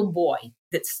was the little boy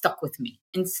that stuck with me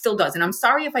and still does. And I'm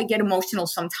sorry if I get emotional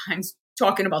sometimes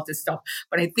talking about this stuff,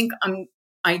 but I think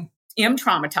I am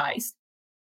traumatized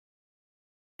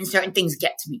and certain things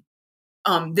get to me.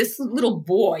 This little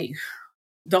boy,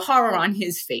 the horror on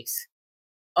his face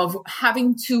of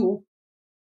having to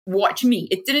watch me.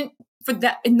 It didn't,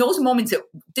 in those moments, it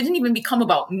didn't even become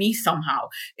about me somehow.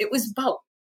 It was about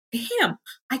him.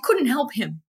 I couldn't help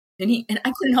him. And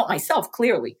I couldn't help myself,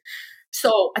 clearly.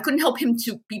 So I couldn't help him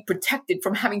to be protected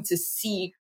from having to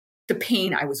see the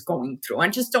pain I was going through. I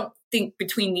just don't think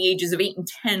between the ages of 8 and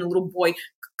 10, a little boy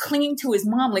clinging to his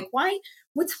mom, like, why?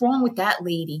 What's wrong with that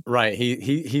lady? Right.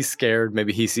 He's scared.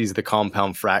 Maybe he sees the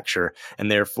compound fracture and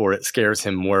therefore it scares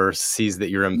him worse, sees that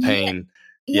you're in pain.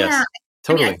 Yeah. Yes,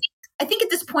 totally. I mean, I think at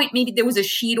this point, maybe there was a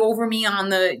sheet over me on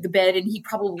the bed and he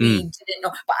probably didn't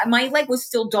know. But my leg was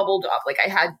still doubled up. Like I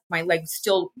had my leg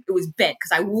still, it was bent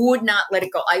because I would not let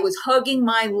it go. I was hugging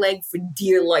my leg for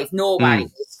dear life. Nobody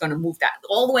was going to move that.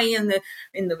 All the way in the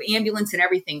ambulance and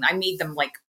everything. I made them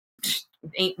like,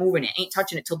 ain't moving it, ain't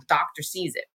touching it till the doctor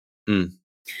sees it.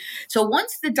 So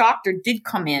once the doctor did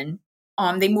come in,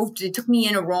 they took me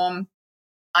in a room.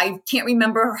 I can't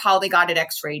remember how they got it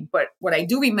x-rayed, but what I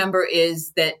do remember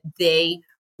is that they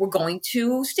were going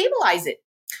to stabilize it.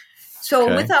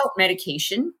 So without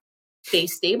medication, they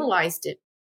stabilized it.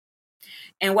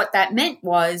 And what that meant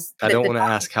was... I don't want to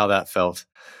ask how that felt.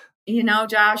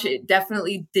 Josh, it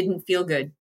definitely didn't feel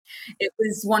good. It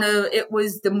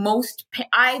was the most...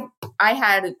 I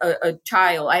had a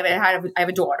child. I have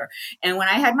a daughter. And when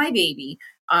I had my baby...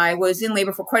 I was in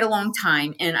labor for quite a long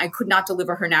time and I could not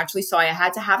deliver her naturally. So I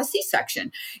had to have a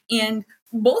C-section, and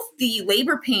both the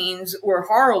labor pains were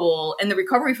horrible and the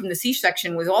recovery from the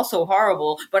C-section was also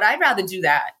horrible, but I'd rather do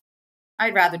that.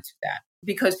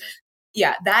 Because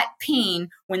that pain,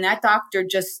 when that doctor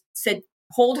just said,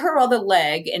 hold her other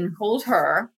leg and hold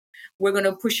her, we're going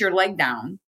to push your leg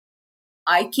down.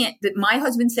 My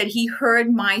husband said he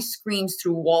heard my screams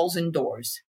through walls and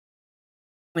doors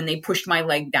when they pushed my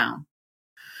leg down.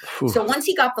 Whew. So once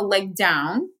he got the leg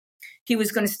down, he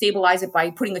was going to stabilize it by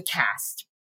putting a cast.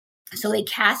 So they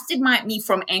casted me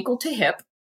from ankle to hip.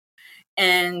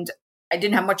 And I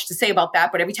didn't have much to say about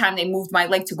that, but every time they moved my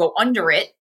leg to go under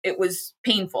it, it was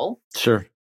painful. Sure.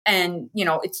 And,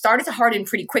 it started to harden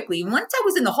pretty quickly. And once I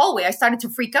was in the hallway, I started to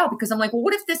freak out because I'm like, well,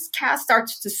 what if this cast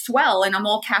starts to swell and I'm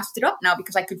all casted up now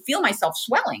because I could feel myself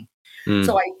swelling.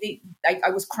 So I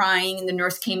was crying and the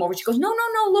nurse came over. She goes, no,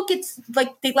 look, it's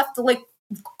like they left the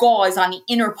gauze on the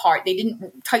inner part. They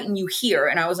didn't tighten you here.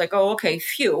 And I was like, oh, okay,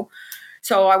 phew.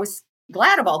 So I was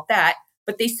glad about that.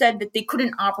 But they said that they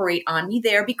couldn't operate on me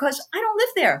there because I don't live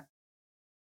there.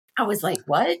 I was like,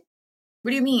 what?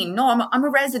 What do you mean? No, I'm a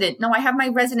resident. No, I have my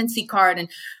residency card. And,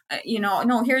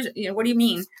 no, here's, what do you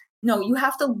mean? No, you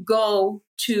have to go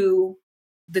to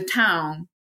the town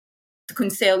to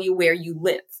consult you where you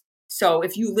live. So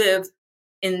if you live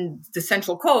in the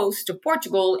central coast of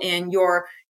Portugal and your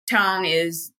town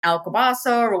is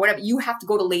Alcobaça or whatever, you have to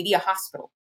go to Leiria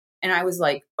Hospital. And I was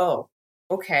like, oh,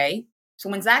 okay. So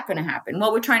when's that going to happen?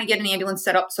 Well, we're trying to get an ambulance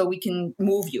set up so we can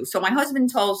move you. So my husband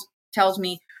tells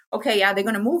me, okay, yeah, they're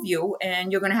going to move you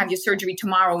and you're going to have your surgery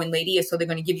tomorrow in Leiria. So they're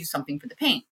going to give you something for the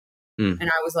pain. And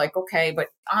I was like, okay, but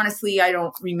honestly, I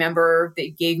don't remember they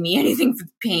gave me anything for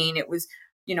the pain. It was,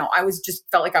 I was just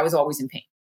felt like I was always in pain,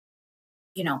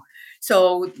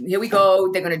 So here we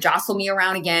go. They're going to jostle me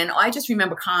around again. I just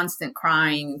remember constant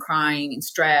crying and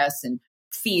stress and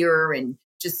fear and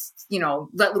just,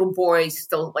 that little boy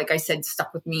still, like I said,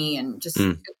 stuck with me and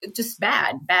just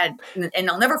bad. And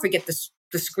I'll never forget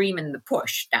the scream and the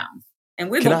push down.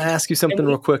 And Can I ask you something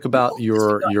real quick about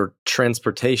your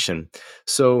transportation?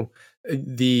 So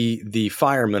the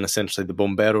firemen, essentially the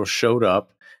bomberos, showed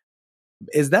up.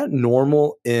 Is that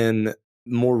normal in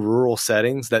more rural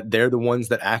settings that they're the ones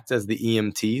that act as the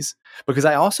EMTs? Because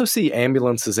I also see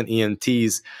ambulances and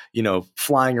EMTs,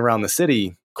 flying around the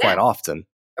city quite often.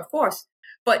 Of course.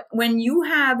 But when you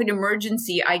have an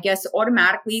emergency, I guess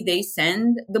automatically they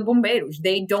send the bomberos.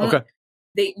 They don't,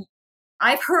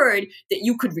 I've heard that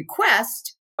you could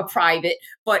request a private,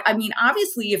 but I mean,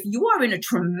 obviously if you are in a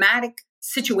traumatic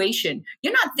situation,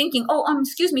 you're not thinking, oh,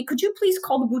 excuse me, could you please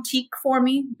call the boutique for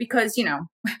me? Because,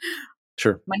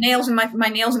 sure, my nails and my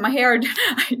hair,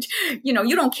 you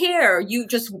don't care. You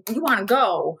want to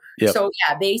go. Yep. So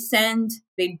yeah,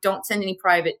 they don't send any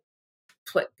private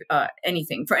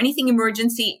anything. For anything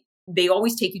emergency, they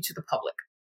always take you to the public.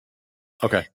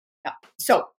 Okay. Yeah.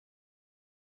 So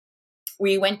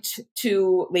we went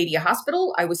to Leiria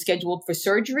Hospital. I was scheduled for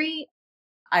surgery.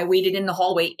 I waited in the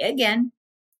hallway again.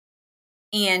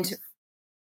 And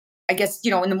I guess,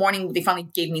 in the morning, they finally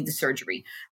gave me the surgery.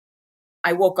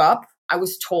 I woke up. I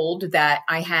was told that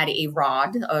I had a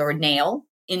rod or a nail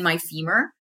in my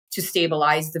femur to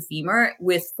stabilize the femur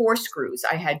with 4 screws.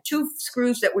 I had 2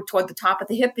 screws that were toward the top of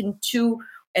the hip and 2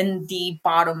 in the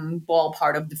bottom ball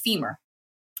part of the femur.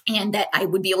 And that I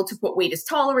would be able to put weight as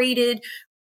tolerated,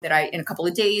 that in a couple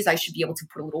of days, I should be able to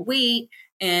put a little weight.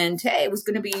 And hey,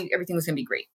 everything was going to be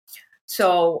great.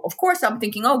 So of course I'm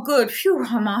thinking, oh, good. Phew,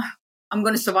 I'm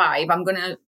going to survive. I'm going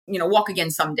to, walk again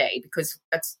someday because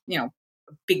that's, a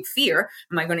big fear.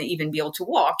 Am I going to even be able to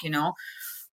walk,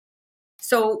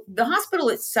 So the hospital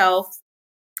itself,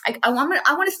 I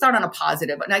want to start on a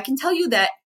positive. And I can tell you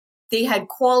that they had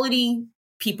quality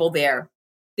people there.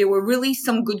 There were really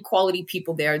some good quality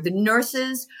people there. The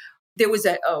nurses, there was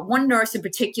one nurse in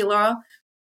particular,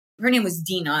 her name was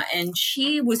Dina, and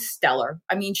she was stellar.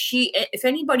 I mean, if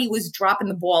anybody was dropping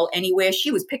the ball anywhere,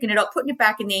 she was picking it up, putting it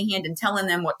back in their hand and telling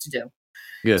them what to do.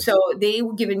 Good. So they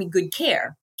were giving me good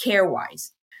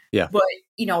care-wise. Yeah. But,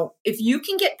 if you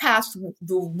can get past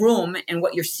the room and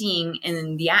what you're seeing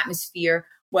in the atmosphere,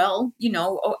 well,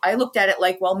 I looked at it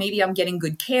like, well, maybe I'm getting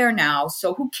good care now.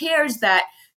 So who cares that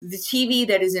the TV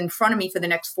that is in front of me for the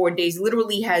next 4 days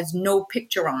literally has no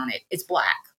picture on it. It's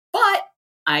black. But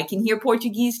I can hear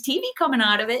Portuguese TV coming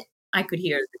out of it. I could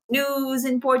hear the news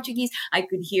in Portuguese. I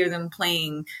could hear them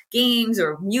playing games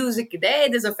or music. Hey,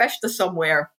 there's a festa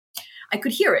somewhere. I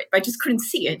could hear it. I just couldn't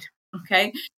see it.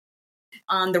 Okay.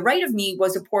 On the right of me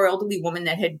was a poor elderly woman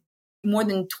that had more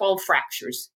than 12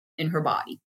 fractures in her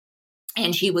body.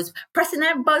 And she was pressing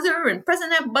that buzzer and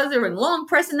long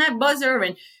pressing that buzzer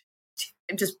and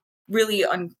just really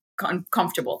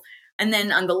uncomfortable. And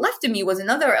then on the left of me was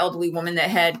another elderly woman that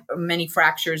had many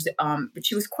fractures, but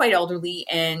she was quite elderly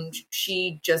and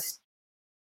she just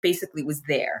basically was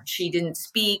there. She didn't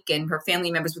speak and her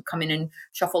family members would come in and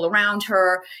shuffle around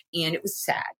her. And it was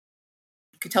sad.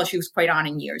 You could tell she was quite on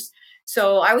in years.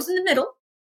 So I was in the middle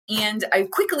and I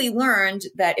quickly learned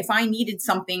that if I needed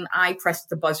something, I pressed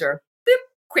the buzzer, boop,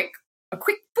 quick, a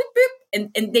quick boop, boop,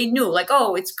 and they knew like,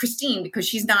 oh, it's Christine because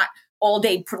she's not all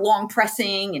day long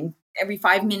pressing and every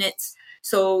 5 minutes.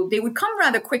 So they would come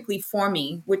rather quickly for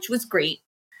me, which was great.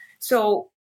 So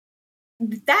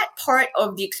that part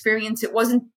of the experience, it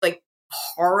wasn't like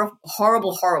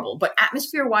horrible, but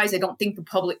atmosphere wise, I don't think the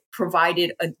public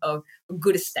provided a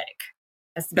good aesthetic.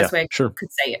 That's the best way I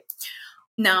could say it.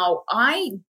 Now,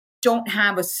 I don't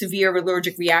have a severe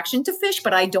allergic reaction to fish,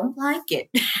 but I don't like it.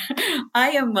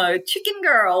 I am a chicken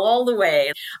girl all the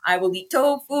way. I will eat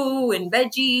tofu and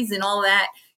veggies and all that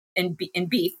and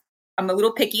beef. I'm a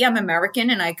little picky. I'm American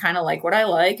and I kind of like what I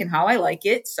like and how I like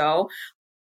it. So,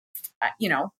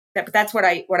 that's what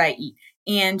I eat.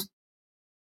 And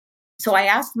so I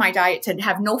asked my diet to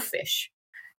have no fish.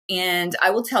 And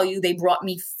I will tell you, they brought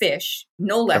me fish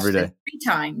no less than 3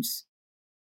 times.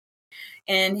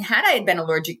 And had I been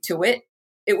allergic to it,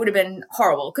 it would have been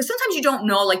horrible. Because sometimes you don't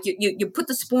know, like you put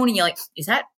the spoon and you're like,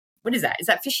 what is that? Is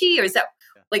that fishy? Or is that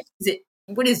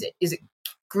what is it? Is it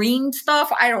green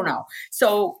stuff? I don't know.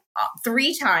 So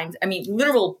 3 times, I mean,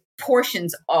 literal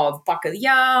portions of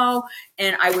bacalhau.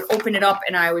 And I would open it up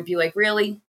and I would be like,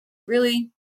 really? Really?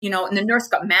 And the nurse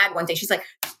got mad one day. She's like,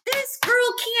 this girl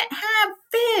can't have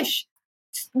fish.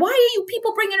 Why are you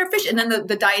people bringing her fish? And then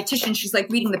the dietitian, she's like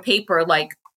reading the paper,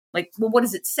 like, well, what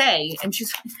does it say? And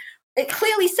it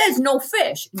clearly says no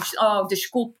fish. And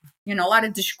disculpa, a lot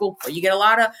of disculpa. You get a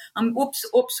lot of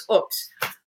oops.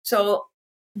 So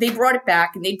they brought it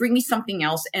back and they bring me something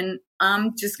else. And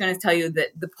I'm just going to tell you that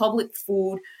the public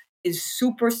food is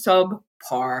super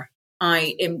subpar.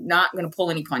 I am not going to pull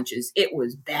any punches. It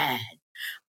was bad.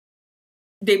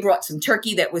 They brought some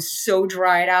turkey that was so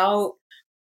dried out.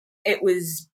 It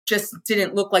was just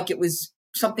didn't look like it was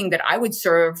something that I would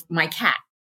serve my cat.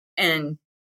 And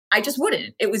I just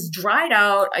wouldn't. It was dried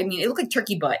out. I mean, it looked like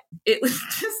turkey butt. It was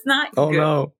just not good. Oh,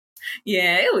 no.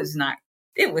 Yeah, it was not.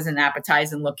 It wasn't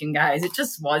appetizing looking, guys. It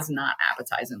just was not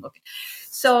appetizing looking.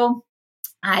 So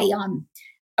I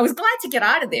was glad to get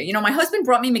out of there. My husband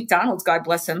brought me McDonald's, God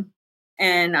bless him.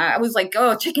 And I was like,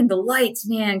 oh, chicken delights,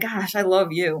 man. Gosh, I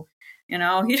love you.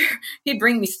 He'd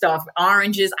bring me stuff,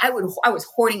 oranges. I was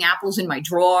hoarding apples in my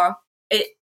drawer.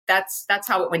 That's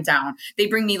how it went down. They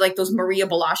bring me like those Maria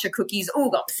Balasha cookies.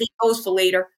 Oh, I'll save those for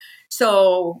later.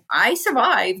 So I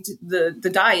survived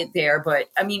the diet there. But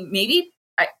I mean, maybe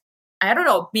I don't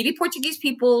know. Maybe Portuguese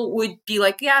people would be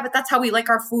like, yeah, but that's how we like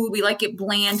our food. We like it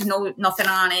bland, nothing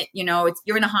on it.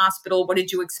 You're in a hospital. What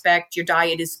did you expect? Your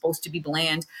diet is supposed to be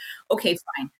bland. Okay,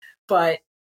 fine. But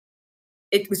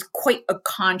it was quite a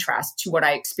contrast to what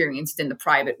I experienced in the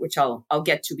private, which I'll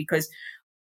get to because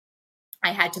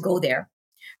I had to go there.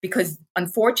 Because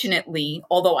unfortunately,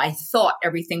 although I thought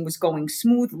everything was going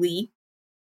smoothly,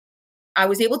 I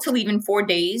was able to leave in 4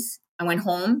 days. I went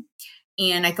home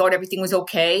and I thought everything was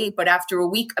okay. But after a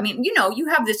week, I mean, you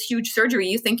have this huge surgery.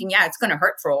 You're thinking, yeah, it's going to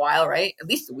hurt for a while, right? At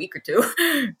least a week or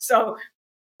 2. So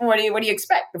what do you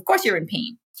expect? Of course, you're in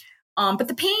pain. But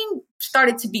the pain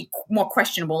started to be more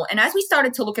questionable. And as we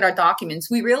started to look at our documents,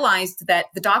 we realized that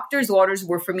the doctor's orders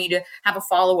were for me to have a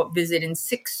follow-up visit in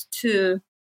 4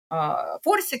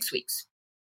 to 6 weeks.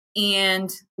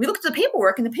 And we looked at the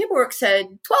paperwork and the paperwork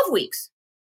said 12 weeks.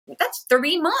 That's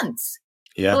 3 months.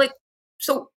 Yeah.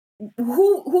 So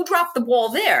who dropped the ball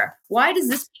there? Why does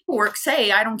this paperwork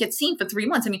say I don't get seen for 3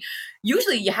 months? I mean,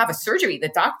 usually you have a surgery, the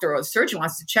doctor or the surgeon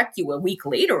wants to check you a week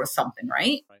later or something,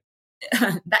 right?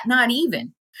 That not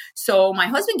even. So my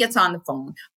husband gets on the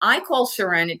phone. I call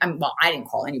Serenity. I didn't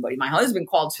call anybody. My husband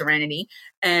called Serenity,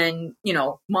 and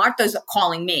Martha's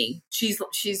calling me. She's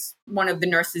one of the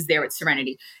nurses there at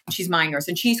Serenity. She's my nurse,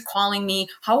 and she's calling me.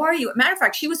 How are you? Matter of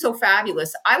fact, she was so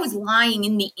fabulous. I was lying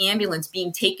in the ambulance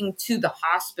being taken to the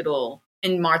hospital,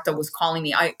 and Martha was calling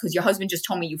me because your husband just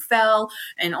told me you fell,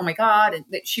 and oh my God, and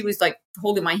she was like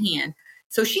holding my hand.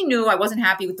 So she knew I wasn't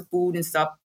happy with the food and stuff,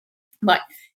 but.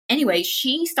 Anyway,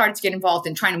 she started to get involved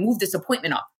in trying to move this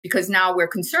appointment up because now we're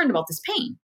concerned about this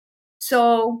pain.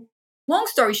 So long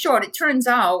story short, it turns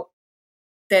out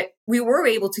that we were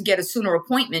able to get a sooner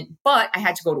appointment, but I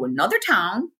had to go to another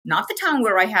town, not the town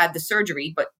where I had the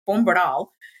surgery, but Bombaral.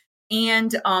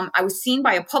 And I was seen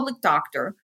by a public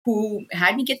doctor who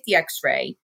had me get the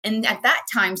x-ray. And at that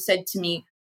time said to me,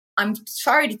 I'm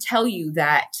sorry to tell you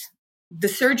that the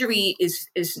surgery is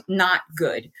not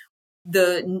good.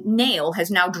 The nail has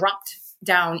now dropped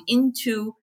down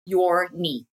into your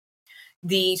knee.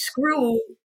 The screw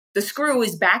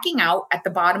is backing out at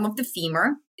the bottom of the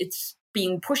femur. It's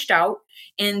being pushed out,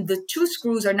 and the 2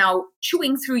 screws are now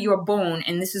chewing through your bone,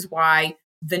 and this is why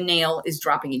the nail is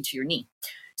dropping into your knee.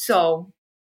 So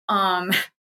that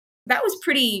was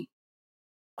pretty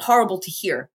horrible to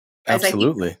hear.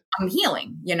 Absolutely. I'm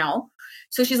healing, you know?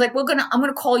 So she's like, I'm going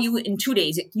to call you in 2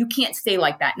 days. You can't stay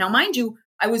like that. Now, mind you,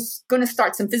 I was going to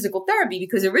start some physical therapy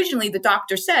because originally the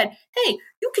doctor said, hey,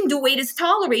 you can do weight as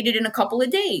tolerated in a couple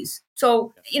of days.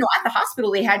 So, at the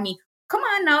hospital, they had me, come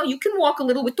on now, you can walk a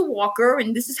little with the walker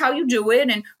and this is how you do it.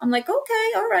 And I'm like,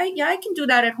 okay, all right. Yeah, I can do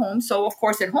that at home. So of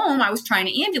course, at home, I was trying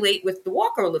to ambulate with the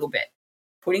walker a little bit,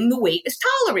 putting the weight as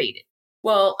tolerated.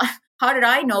 Well, how did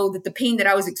I know that the pain that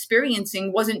I was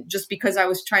experiencing wasn't just because I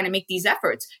was trying to make these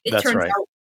efforts? It That's turns right.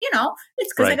 out,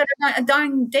 it's because I got a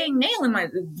dang nail in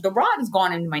the rod has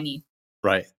gone into my knee.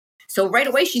 Right. So right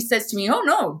away she says to me,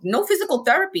 oh, no physical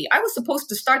therapy. I was supposed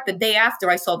to start the day after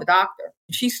I saw the doctor.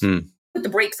 She put the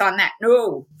brakes on that.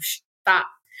 No, stop.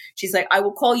 She's like, I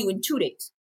will call you in 2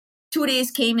 days. 2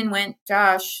 days came and went,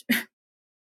 Josh,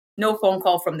 no phone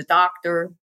call from the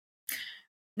doctor.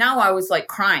 Now I was like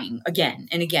crying again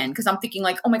and again because I'm thinking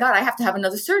like, oh my God, I have to have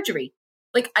another surgery.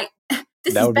 Like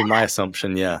that would be my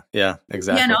assumption. Yeah,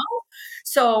 exactly.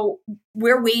 So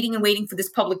we're waiting and waiting for this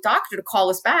public doctor to call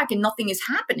us back and nothing is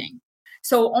happening.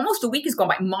 So almost a week has gone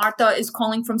by. Martha is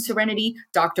calling from Serenity.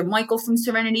 Dr. Michael from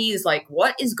Serenity is like,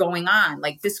 what is going on?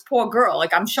 Like this poor girl,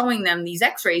 like I'm showing them these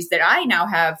x-rays that I now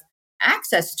have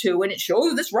access to and it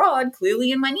shows this rod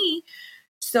clearly in my knee.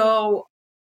 So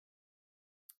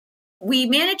we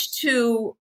managed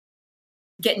to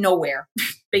get nowhere,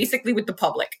 basically with the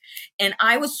public. And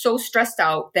I was so stressed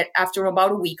out that after about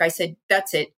a week, I said,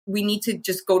 that's it. We need to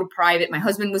just go to private. My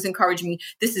husband was encouraging me.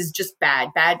 This is just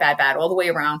bad, all the way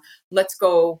around. Let's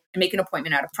go and make an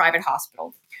appointment at a private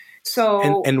hospital.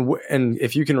 So, and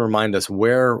if you can remind us,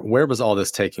 where was all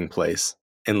this taking place?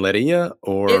 In Lydia,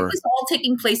 or? It was all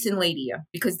taking place in Lydia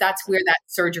because that's where that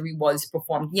surgery was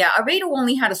performed. Yeah, Aredo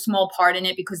only had a small part in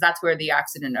it because that's where the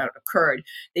accident occurred.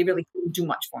 They really couldn't do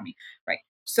much for me, right?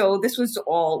 So this was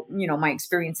all, my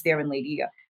experience there in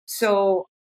Lydia. So,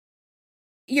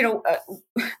 we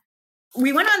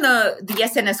went on the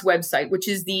SNS website, which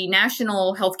is the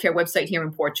national healthcare website here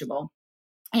in Portugal.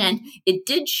 And it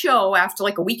did show after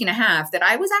like a week and a half that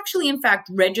I was actually, in fact,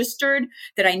 registered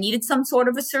that I needed some sort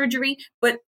of a surgery.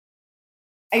 But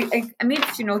I made a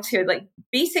few notes here, like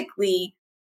basically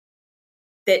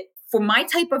that for my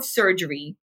type of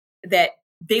surgery, that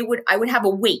I would have a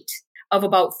wait of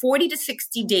about 40 to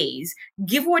 60 days,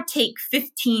 give or take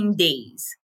 15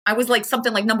 days. I was like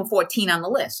something like number 14 on the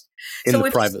list. In the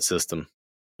private system.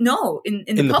 No, in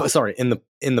the public system.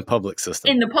 In the public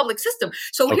system. In the public system.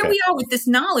 So here we are with this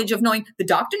knowledge of knowing the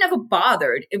doctor never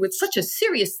bothered. It was such a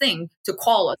serious thing to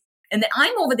call us. And that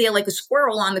I'm over there like a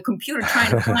squirrel on the computer trying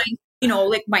to find,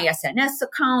 like my SNS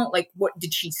account. Like, what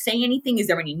did she say anything? Is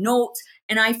there any notes?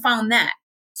 And I found that.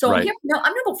 So I'm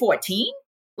number 14.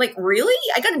 Like, really?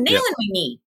 I got a nail in my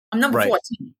knee. I'm number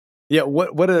 14. Yeah,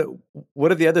 what do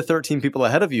the other 13 people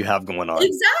ahead of you have going on?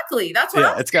 Exactly. That's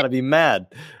what it's got to be mad.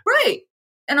 Right.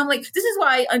 And I'm like, this is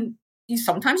why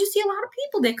sometimes you see a lot of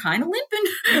people, they're kind of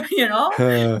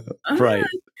limping, Right.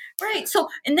 Right. So,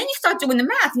 and then you start doing the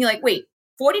math and you're like, wait,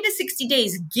 40 to 60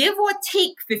 days, give or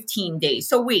take 15 days.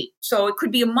 So so it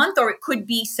could be a month or it could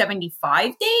be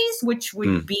 75 days, which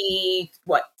would be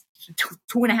what,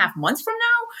 2.5 months from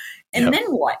now? And then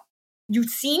what? You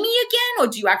see me again, or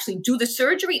do you actually do the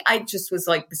surgery? I just was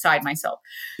like beside myself.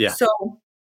 Yeah. So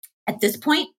at this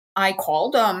point, I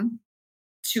called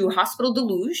to Hospital de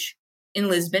Luz in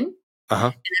Lisbon.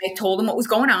 And I told them what was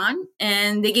going on,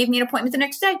 and they gave me an appointment the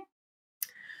next day.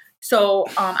 So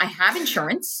I have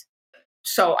insurance.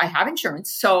 So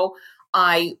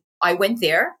I went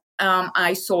there.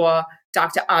 I saw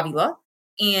Dr. Avila,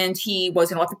 and he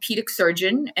was an orthopedic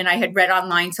surgeon, and I had read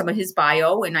online some of his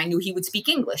bio, and I knew he would speak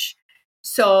English.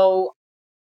 So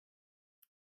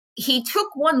he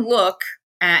took one look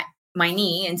at my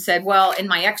knee and said, well, in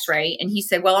my x-ray, and he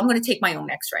said, well, I'm going to take my own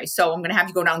x-ray. So I'm going to have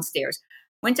you go downstairs.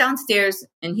 Went downstairs,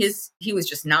 and he was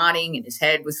just nodding, and his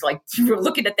head was like,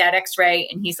 looking at that x-ray.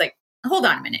 And he's like, hold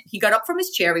on a minute. He got up from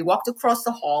his chair. He walked across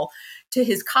the hall to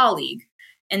his colleague.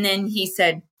 And then he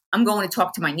said, I'm going to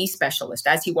talk to my knee specialist,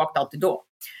 as he walked out the door.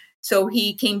 So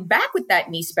he came back with that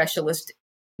knee specialist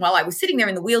while I was sitting there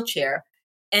in the wheelchair,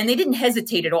 and they didn't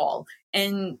hesitate at all.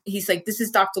 And he's like, this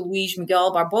is Dr. Luis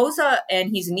Miguel Barbosa, and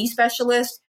he's a knee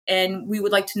specialist, and we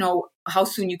would like to know how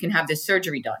soon you can have this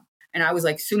surgery done. And I was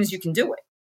like, as soon as you can do it.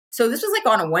 So this was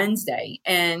like on a Wednesday,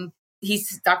 and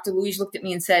Dr. Luis looked at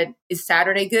me and said, is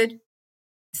Saturday good?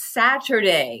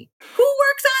 Saturday? Who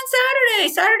works on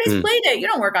Saturday? Saturday's play day. You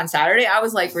don't work on Saturday. I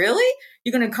was like, really?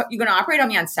 You're gonna operate on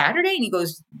me on Saturday? And he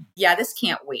goes, yeah, this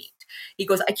can't wait. He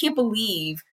goes, I can't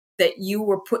believe that you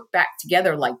were put back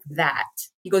together like that.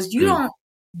 He goes, you don't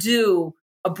do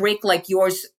a break like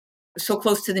yours so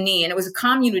close to the knee. And it was a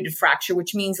comminuted fracture,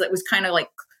 which means that it was kind of like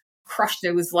crushed.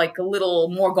 There was like a little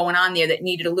more going on there that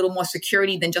needed a little more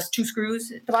security than just 2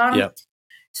 screws at the bottom. Yep.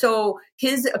 So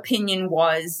his opinion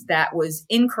was that was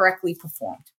incorrectly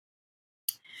performed.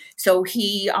 So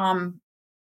he,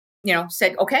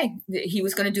 said, okay, he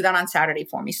was going to do that on Saturday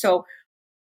for me. So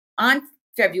on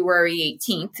February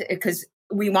 18th, because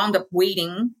we wound up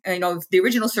waiting, the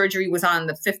original surgery was on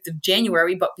the 5th of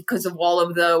January, but because of all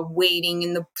of the waiting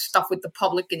and the stuff with the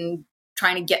public and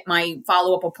trying to get my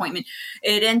follow-up appointment,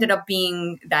 it ended up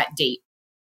being that date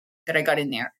that I got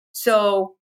in there.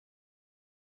 So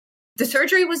the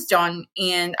surgery was done,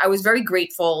 and I was very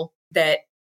grateful that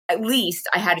at least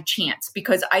I had a chance,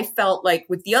 because I felt like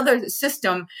with the other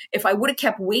system, if I would have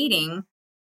kept waiting,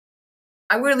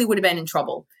 I really would have been in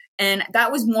trouble. And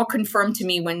that was more confirmed to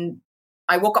me when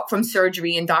I woke up from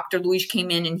surgery and Dr. Luis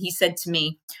came in and he said to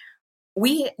me,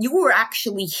 you were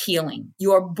actually healing.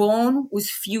 Your bone was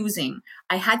fusing.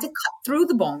 I had to cut through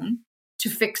the bone to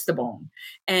fix the bone.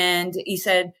 And he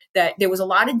said that there was a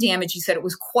lot of damage. He said it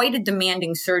was quite a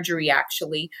demanding surgery,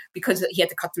 actually, because he had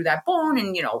to cut through that bone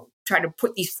and, try to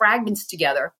put these fragments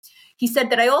together. He said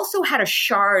that I also had a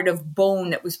shard of bone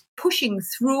that was pushing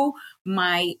through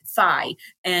my thigh,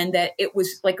 and that it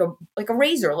was like a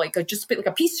razor, like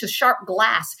a piece of sharp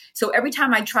glass. So every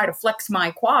time I try to flex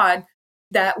my quad,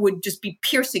 that would just be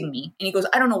piercing me. And he goes,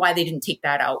 I don't know why they didn't take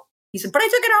that out. He said, but I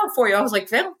took it out for you. I was like,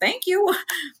 well, thank you.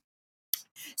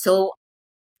 So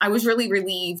I was really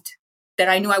relieved that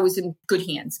I knew I was in good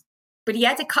hands. But he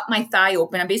had to cut my thigh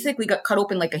open. I basically got cut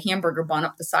open like a hamburger bun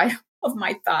up the side of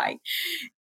my thigh.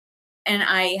 And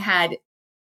I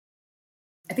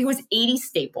think it was 80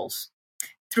 staples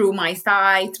through my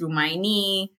thigh, through my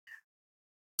knee,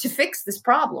 to fix this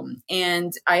problem.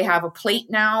 And I have a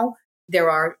plate now. There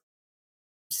are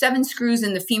 7 screws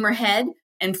in the femur head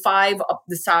and 5 up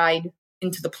the side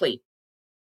into the plate.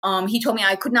 He told me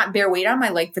I could not bear weight on my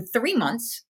leg for 3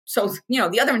 months. So,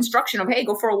 the other instruction of, hey,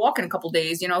 go for a walk in a couple of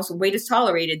days, so weight is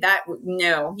tolerated.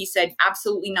 No, he said,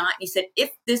 absolutely not. He said,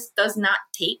 if this does not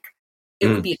take, it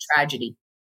would be a tragedy.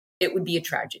 It would be a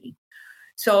tragedy.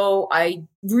 So I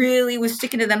really was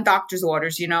sticking to them doctor's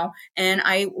orders, and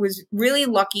I was really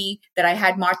lucky that I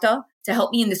had Marta to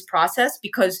help me in this process,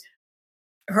 because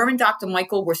her and Dr.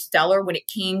 Michael were stellar when it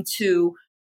came to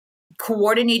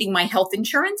coordinating my health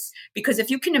insurance. Because if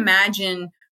you can imagine,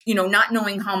 not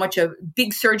knowing how much a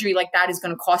big surgery like that is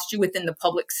going to cost you within the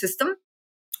public system,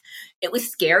 it was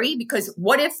scary, because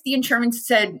what if the insurance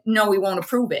said, no, we won't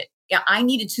approve it? Yeah, I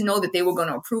needed to know that they were going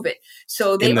to approve it.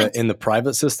 So they in the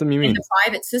private system, you mean? In the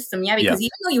private system, yeah, because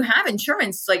even though you have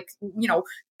insurance,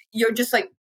 you're just like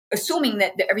assuming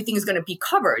that everything is going to be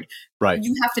covered. Right.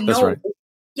 You have to know. Right.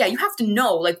 Yeah, you have to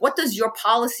know, what does your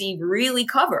policy really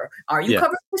cover? Are you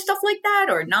covered for stuff like that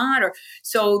or not? Or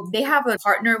so they have a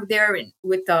partner there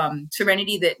with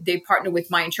Serenity that they partner with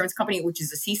my insurance company, which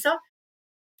is Assisa,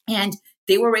 and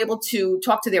they were able to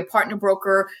talk to their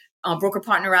broker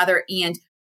partner rather, and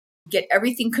get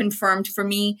everything confirmed for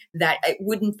me that it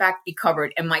would in fact be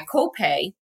covered, and my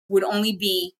copay would only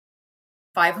be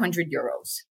 500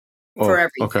 euros for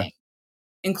everything. Okay.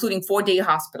 Including 4-day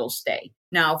hospital stay.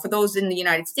 Now, for those in the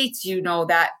United States,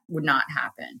 that would not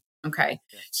happen. Okay.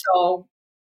 Yeah. So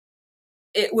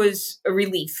it was a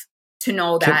relief to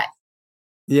know that.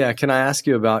 Can I ask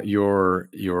you about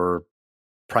your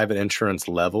private insurance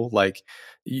level? Like,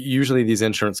 usually these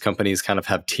insurance companies kind of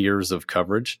have tiers of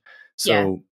coverage.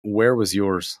 So where was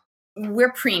yours?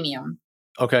 We're premium.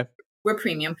 Okay. We're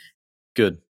premium.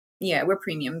 Good. Yeah, we're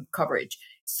premium coverage.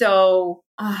 So,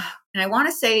 and I want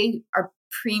to say our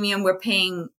premium, we're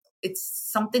paying, it's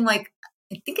something like,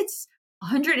 I think it's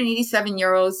 187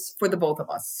 euros for the both of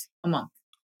us a month.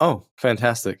 Oh,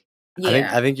 fantastic. Yeah.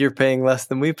 I think you're paying less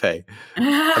than we pay.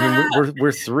 I mean,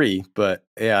 we're 3, but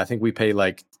I think we pay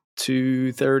like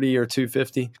 230 or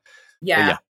 250.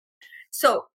 Yeah.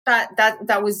 So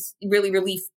that was really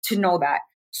relief to know that.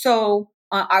 So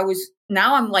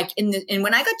I'm like and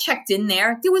when I got checked in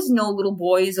there was no little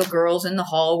boys or girls in the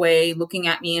hallway looking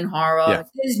at me in horror. Yeah.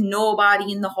 There's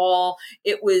nobody in the hall.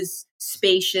 It was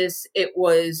spacious. It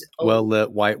was well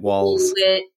lit, white walls.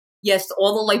 Lit. Yes,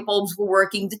 all the light bulbs were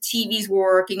working. The TVs were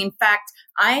working. In fact,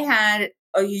 I had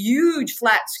a huge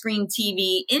flat screen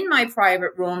TV in my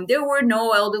private room. There were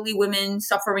no elderly women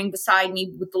suffering beside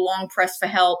me with the long press for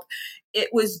help. It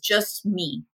was just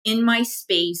me in my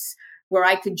space, where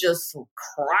I could just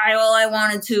cry all I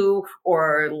wanted to,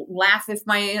 or laugh if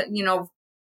my,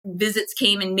 visits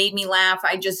came and made me laugh.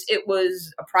 It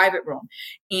was a private room.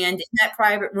 And in that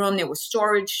private room, there was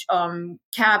storage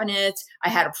cabinets. I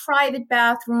had a private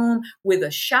bathroom with a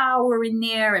shower in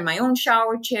there and my own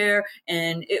shower chair.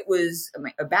 And it was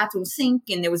a bathroom sink.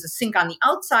 And there was a sink on the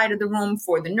outside of the room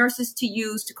for the nurses to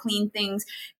use to clean things.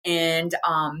 And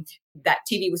that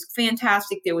TV was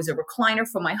fantastic. There was a recliner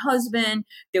for my husband.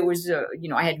 There was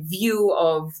I had view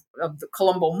of the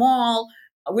Colombo Mall,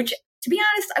 which, to be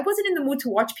honest, I wasn't in the mood to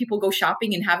watch people go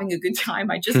shopping and having a good time.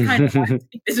 I just kind of wanted to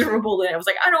be miserable. And I was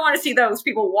like, I don't want to see those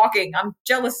people walking. I'm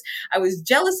jealous. I was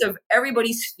jealous of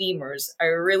everybody's femurs. I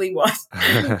really was.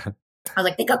 I was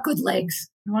like, they got good legs.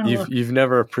 You've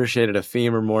never appreciated a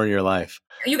femur more in your life.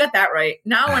 You got that right.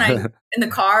 Now when I'm in the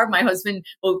car, my husband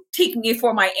will take me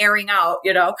for my airing out,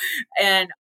 and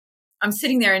I'm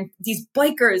sitting there and these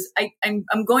bikers,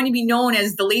 I'm going to be known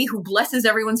as the lady who blesses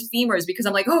everyone's femurs because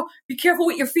I'm like, oh, be careful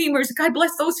with your femurs. God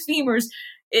bless those femurs.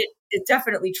 It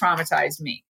definitely traumatized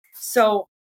me. So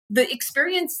the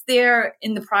experience there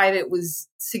in the private was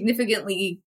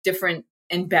significantly different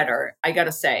and better. I got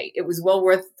to say, it was well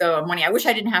worth the money. I wish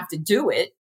I didn't have to do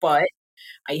it, but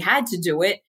I had to do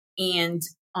it. And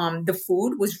the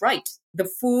food was right. The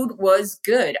food was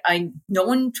good. No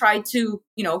one tried to,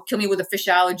 kill me with a fish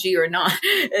allergy or not.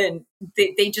 And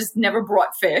they just never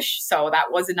brought fish. So that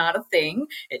was not a thing.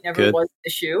 It never was an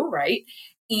issue. Right.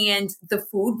 And the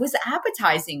food was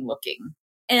appetizing looking.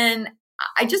 And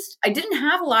I didn't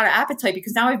have a lot of appetite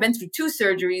because now I've been through 2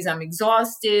 surgeries. I'm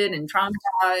exhausted and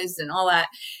traumatized and all that.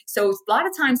 So a lot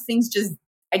of times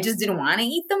I just didn't want to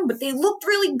eat them, but they looked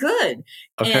really good.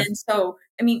 Okay. And so,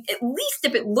 at least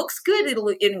if it looks good,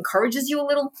 it encourages you a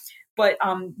little. But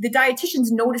the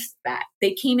dietitians noticed that.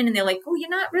 They came in and they're like, oh, you're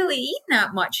not really eating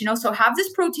that much, so have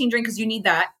this protein drink because you need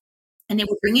that. And they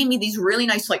were bringing me these really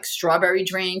nice like strawberry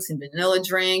drinks and vanilla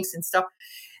drinks and stuff.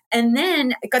 And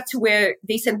then it got to where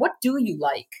they said, what do you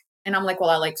like? And I'm like, well,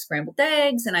 I like scrambled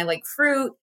eggs and I like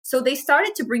fruit. So they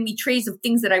started to bring me trays of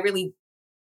things that I really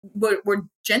were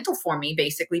gentle for me,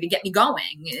 basically, to get me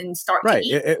going and start to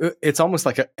eat. It's almost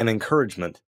like an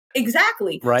encouragement.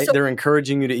 Exactly. Right. So, they're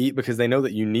encouraging you to eat because they know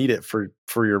that you need it for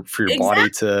your body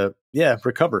to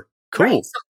recover. Cool. Right.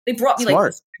 So they brought me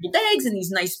like scrambled eggs and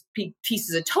these nice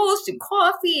pieces of toast and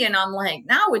coffee. And I'm like,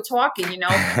 now we're talking, and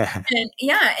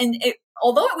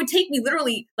although it would take me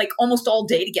literally like almost all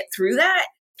day to get through that,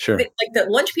 sure. Like the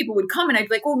lunch people would come and I'd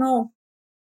be like, oh no,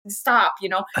 stop,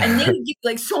 and they would give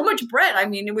like so much bread.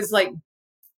 It was like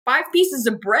 5 pieces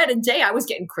of bread a day. I was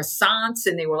getting croissants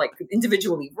and they were like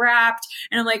individually wrapped.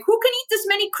 And I'm like, who can eat this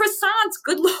many croissants?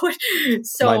 Good Lord.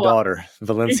 So my daughter,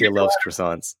 Valencia, loves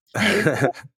croissants.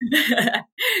 But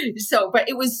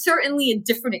it was certainly a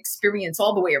different experience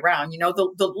all the way around.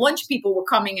 The lunch people were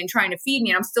coming and trying to feed me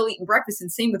and I'm still eating breakfast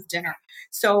and same with dinner.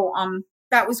 So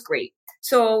that was great.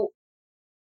 So,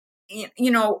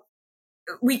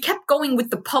 we kept going with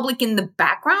the public in the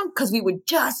background because we were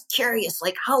just curious,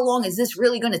 like, how long is this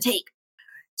really going to take?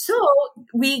 So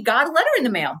we got a letter in the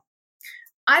mail.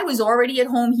 I was already at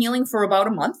home healing for about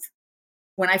a month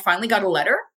when I finally got a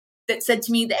letter that said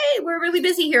to me, hey, we're really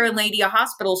busy here in Ladia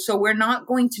Hospital, so we're not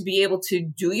going to be able to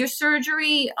do your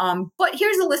surgery. But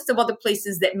here's a list of other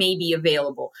places that may be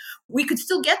available. We could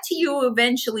still get to you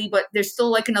eventually, but there's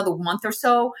still like another month or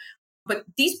so. But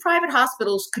these private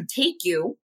hospitals could take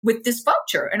you with this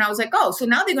voucher. And I was like, oh, so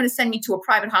now they're going to send me to a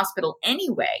private hospital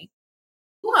anyway.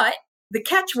 But the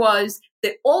catch was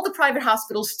that all the private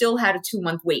hospitals still had a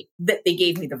 2-month wait that they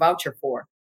gave me the voucher for.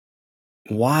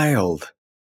 Wild.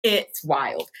 It's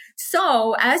wild.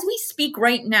 So as we speak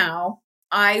right now,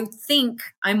 I think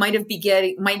I might have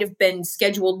been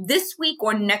scheduled this week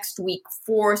or next week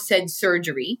for said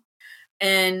surgery.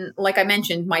 And like I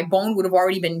mentioned, my bone would have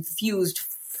already been fused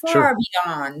far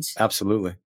beyond.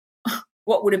 Absolutely.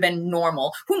 What would have been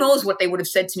normal. Who knows what they would have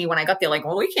said to me when I got there? Like,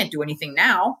 well, we can't do anything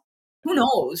now. Who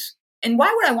knows? And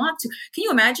why would I want to? Can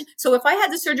you imagine? So if I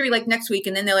had the surgery like next week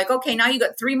and then they're like, okay, now you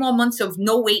got 3 more months of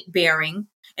no weight bearing.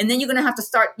 And then you're going to have to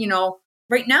start,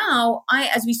 right now,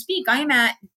 as we speak, I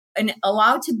am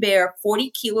allowed to bear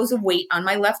 40 kilos of weight on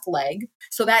my left leg.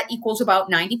 So that equals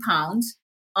about 90 pounds.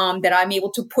 That I'm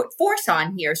able to put force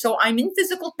on here. So I'm in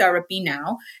physical therapy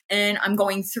now and I'm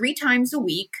going 3 times a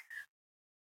week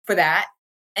for that.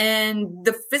 And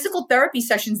the physical therapy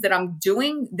sessions that I'm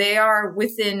doing, they are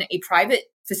within a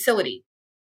private facility.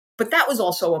 But that was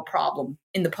also a problem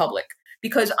in the public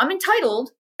because I'm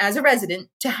entitled as a resident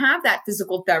to have that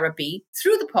physical therapy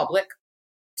through the public.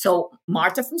 So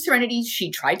Martha from Serenity, she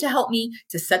tried to help me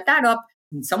to set that up.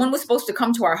 And someone was supposed to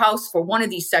come to our house for one of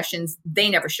these sessions. They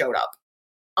never showed up.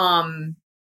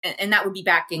 and that would be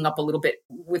backing up a little bit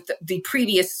with the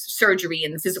previous surgery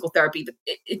and the physical therapy.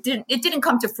 It didn't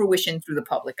come to fruition through the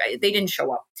public. They didn't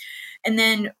show up. And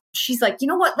then she's like, you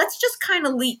know what? Let's just kind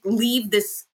of leave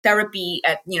this therapy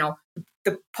at,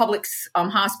 the public's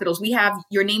hospitals. We have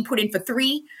your name put in for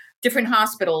 3 different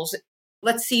hospitals.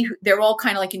 Let's see. They're all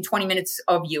kind of like in 20 minutes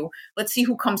of you. Let's see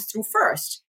who comes through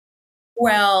first.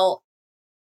 Well,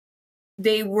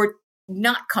 they were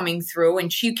not coming through,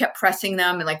 and she kept pressing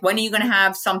them and like, when are you going to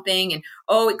have something? And,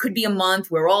 oh, it could be a month.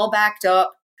 We're all backed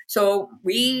up. So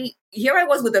here I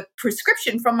was with a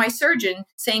prescription from my surgeon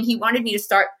saying he wanted me to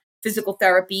start physical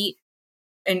therapy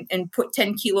and put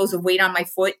 10 kilos of weight on my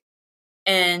foot.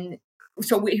 And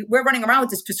so we're running around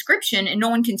with this prescription and no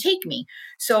one can take me.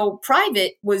 So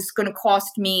private was going to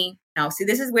cost me. Now, see,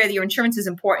 this is where your insurance is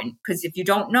important, because if you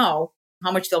don't know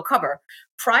how much they'll cover,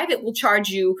 private will charge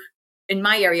you. In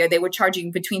my area, they were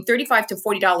charging between $35 to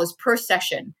 $40 per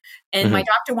session. And my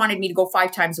doctor wanted me to go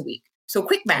 5 times a week. So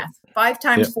quick math, 5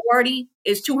 times 40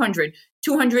 is 200.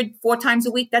 200 4 times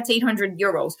a week, that's 800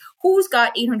 euros. Who's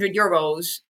got 800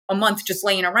 euros a month just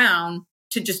laying around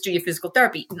to just do your physical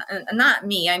therapy? Not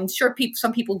me. I'm sure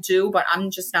some people do, but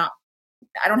I'm just not.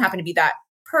 I don't happen to be that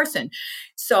person.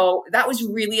 So that was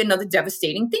really another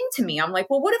devastating thing to me. I'm like,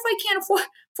 well, what if I can't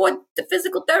afford the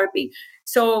physical therapy?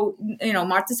 So,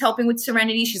 Martha's helping with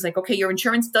Serenity. She's like, okay, your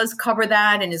insurance does cover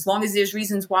that. And as long as there's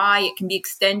reasons why, it can be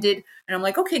extended. And I'm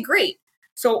like, okay, great.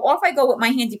 So off I go with my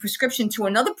handy prescription to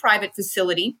another private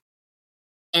facility,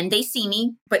 and they see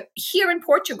me. But here in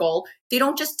Portugal, they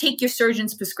don't just take your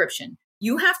surgeon's prescription.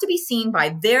 You have to be seen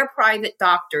by their private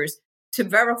doctors to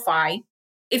verify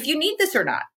if you need this or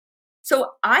not.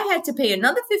 So I had to pay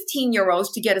another 15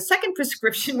 euros to get a second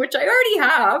prescription, which I already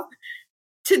have,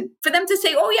 for them to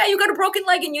say, oh, yeah, you got a broken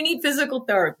leg and you need physical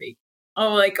therapy.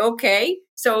 I'm like, okay.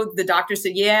 So the doctor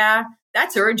said, yeah,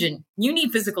 that's urgent. You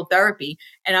need physical therapy.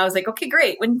 And I was like, okay,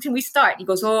 great. When can we start? He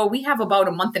goes, oh, we have about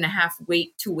a month and a half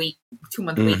wait,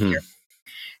 2-month wait here.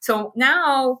 So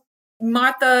now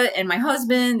Martha and my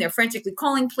husband, they're frantically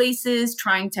calling places,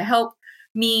 trying to help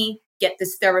me get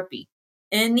this therapy.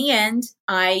 In the end,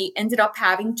 I ended up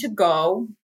having to go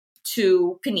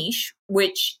to Peniche,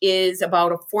 which is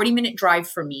about a 40-minute drive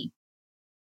for me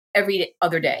every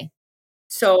other day.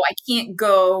 So I can't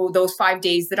go those 5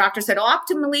 days. The doctor said,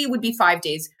 optimally would be 5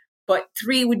 days, but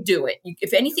 3 would do it.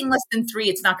 If anything less than 3,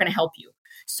 it's not going to help you.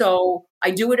 So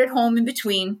I do it at home in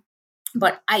between,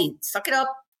 but I suck it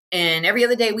up. And every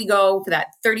other day we go for that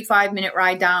 35-minute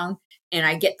ride down, and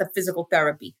I get the physical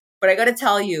therapy. But I got to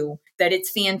tell you that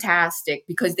it's fantastic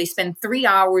because they spend 3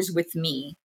 hours with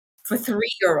me for 3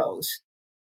 euros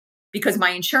because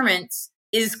my insurance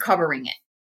is covering it.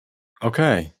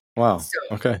 Okay. Wow. So,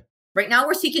 okay. Right now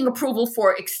we're seeking approval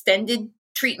for extended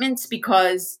treatments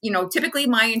because, typically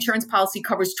my insurance policy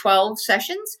covers 12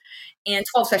 sessions, and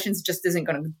 12 sessions just isn't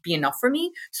going to be enough for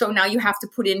me. So now you have to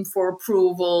put in for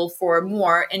approval for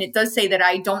more. And it does say that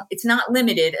it's not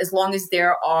limited as long as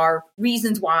there are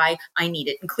reasons why I need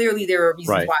it. And clearly there are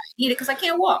reasons why I need it because I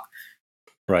can't walk.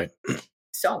 Right.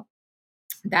 So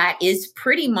that is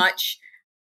pretty much,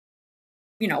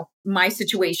 my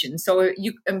situation. So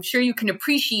I'm sure you can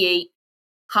appreciate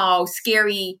how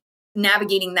scary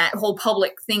navigating that whole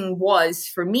public thing was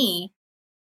for me.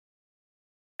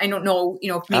 I don't know,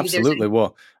 if maybe absolutely.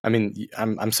 Well, I mean,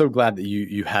 I'm so glad that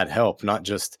you had help, not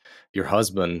just your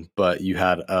husband, but you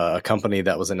had a company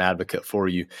that was an advocate for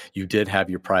you. You did have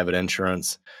your private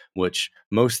insurance, which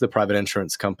most of the private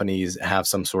insurance companies have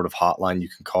some sort of hotline you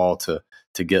can call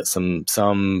to get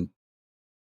some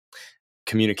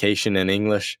communication in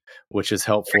English, which is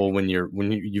helpful when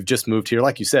you've just moved here.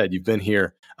 Like you said, you've been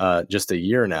here just a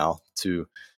year now to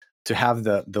have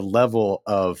the level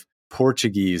of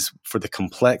Portuguese for the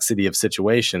complexity of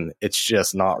situation. It's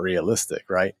just not realistic,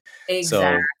 right?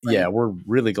 Exactly. So yeah, we're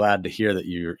really glad to hear that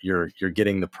you're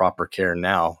getting the proper care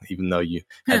now, even though you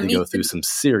had to go through some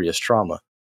serious trauma.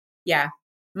 Yeah.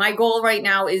 My goal right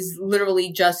now is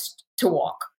literally just to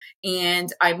walk.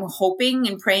 And I'm hoping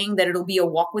and praying that it'll be a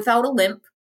walk without a limp.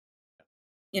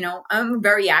 I'm a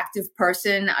very active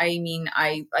person. I mean,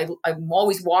 I'm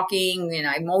always walking and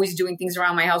I'm always doing things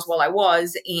around my house while I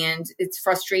was. And it's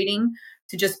frustrating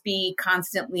to just be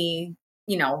constantly,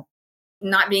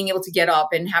 not being able to get up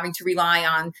and having to rely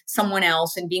on someone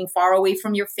else and being far away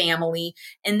from your family.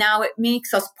 And now it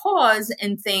makes us pause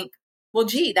and think, well,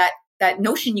 gee, that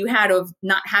notion you had of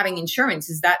not having insurance,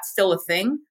 is that still a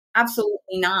thing?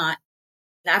 Absolutely not.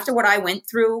 After what I went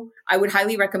through, I would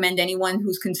highly recommend anyone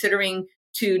who's considering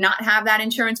to not have that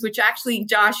insurance, which actually,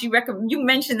 Josh, you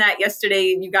mentioned that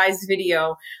yesterday in you guys'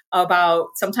 video about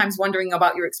sometimes wondering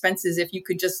about your expenses if you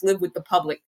could just live with the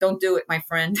public. Don't do it, my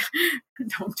friend.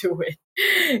 Don't do it.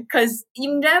 Because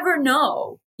you never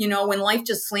know, when life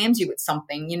just slams you with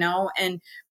something, and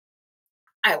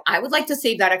I would like to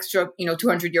save that extra,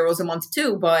 200 euros a month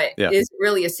too, but is it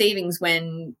really a savings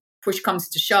when push comes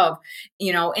to shove,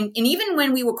 and even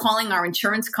when we were calling our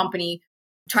insurance company,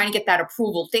 trying to get that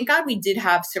approval, thank God we did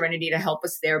have Serenity to help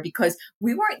us there, because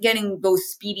we weren't getting those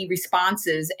speedy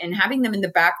responses, and having them in the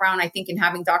background, I think, and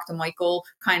having Dr. Michael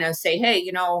kind of say, hey,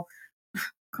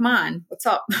 come on, what's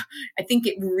up? I think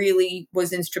it really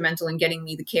was instrumental in getting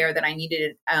me the care that I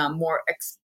needed more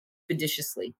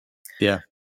expeditiously. Yeah.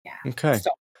 Okay.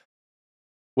 So,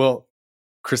 well,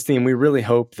 Christine, we really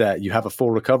hope that you have a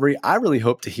full recovery. I really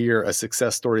hope to hear a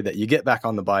success story that you get back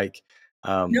on the bike.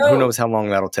 Who knows how long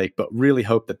that'll take, but really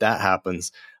hope that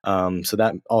happens. So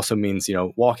that also means,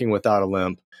 walking without a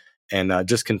limp and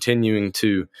just continuing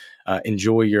to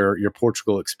enjoy your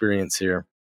Portugal experience here.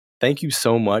 Thank you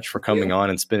so much for coming on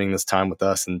and spending this time with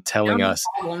us and telling us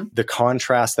the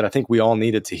contrast that I think we all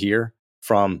needed to hear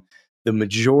from the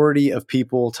majority of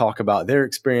people talk about their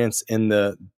experience in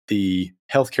the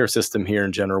healthcare system here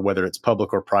in general, whether it's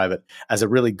public or private, as a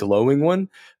really glowing one.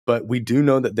 But we do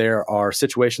know that there are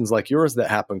situations like yours that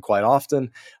happen quite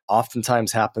often,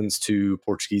 oftentimes happens to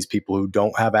Portuguese people who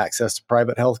don't have access to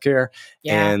private healthcare,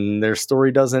 and their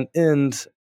story doesn't end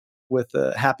with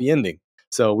a happy ending.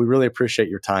 So we really appreciate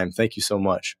your time. Thank you so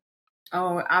much.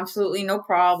 Oh, absolutely. No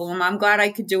problem. I'm glad I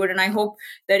could do it. And I hope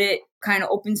that it kind of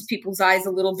opens people's eyes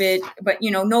a little bit. But,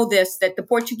 know this, that the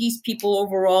Portuguese people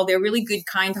overall, they're really good,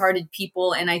 kind-hearted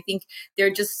people. And I think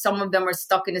some of them are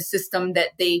stuck in a system that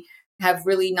they have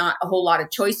really not a whole lot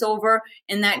of choice over.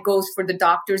 And that goes for the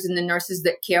doctors and the nurses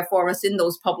that care for us in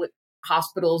those public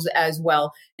hospitals as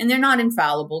well. And they're not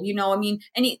infallible.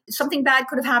 Something bad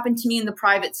could have happened to me in the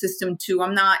private system too.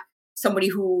 I'm not somebody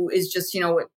who is just,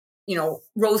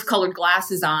 rose-colored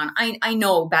glasses on. I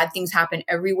know bad things happen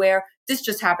everywhere. This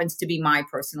just happens to be my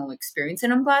personal experience,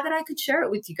 and I'm glad that I could share it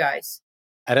with you guys.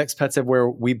 At Expats Everywhere,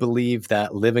 we believe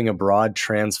that living abroad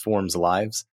transforms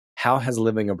lives. How has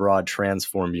living abroad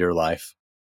transformed your life?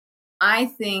 I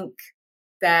think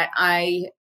that I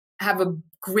have a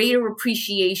greater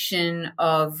appreciation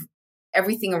of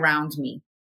everything around me,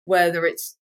 whether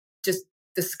it's just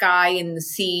the sky and the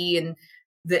sea and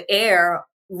the air,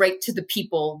 right to the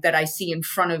people that I see in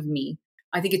front of me.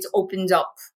 I think it's opened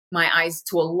up my eyes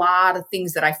to a lot of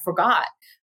things that I forgot.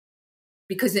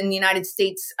 Because in the United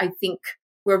States, I think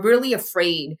we're really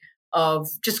afraid of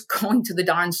just going to the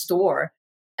darn store.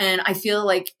 And I feel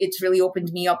like it's really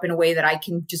opened me up in a way that I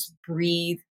can just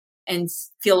breathe and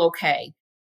feel okay.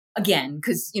 Again,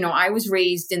 because, I was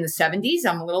raised in the 70s.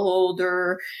 I'm a little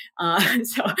older. 70s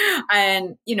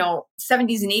and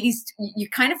 80s, you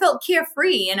kind of felt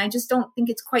carefree. And I just don't think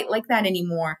it's quite like that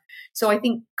anymore. So I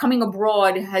think coming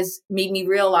abroad has made me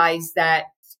realize that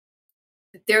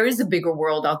there is a bigger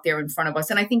world out there in front of us.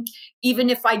 And I think even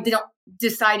if I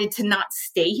decided to not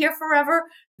stay here forever,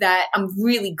 that I'm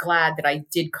really glad that I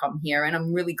did come here. And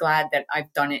I'm really glad that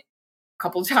I've done it a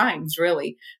couple times,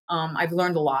 really. I've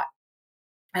learned a lot.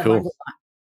 Cool.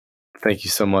 Thank you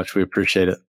so much. We appreciate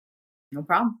it. No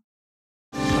problem.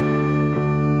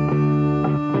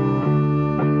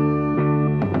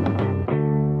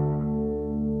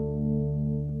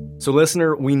 So,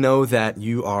 listener, we know that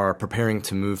you are preparing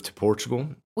to move to Portugal.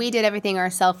 We did everything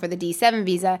ourselves for the D7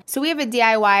 visa. So we have a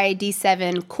DIY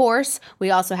D7 course.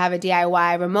 We also have a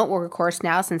DIY remote worker course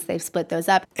now since they've split those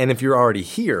up. And if you're already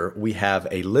here, we have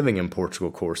a living in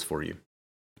Portugal course for you.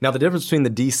 Now, the difference between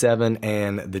the D7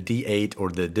 and the D8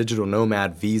 or the digital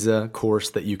nomad visa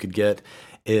course that you could get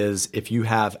is if you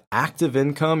have active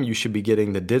income, you should be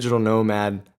getting the digital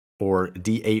nomad or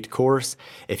D8 course.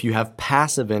 If you have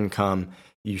passive income,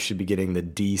 you should be getting the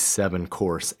D7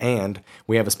 course. And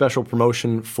we have a special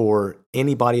promotion for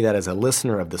anybody that is a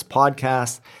listener of this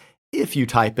podcast. If you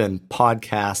type in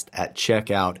podcast at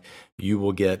checkout, you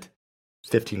will get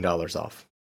 $15 off.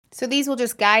 So these will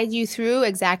just guide you through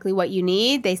exactly what you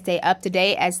need. They stay up to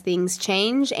date as things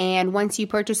change. And once you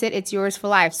purchase it, it's yours for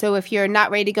life. So if you're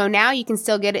not ready to go now, you can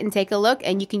still get it and take a look,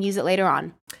 and you can use it later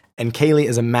on. And Kaylee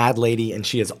is a mad lady, and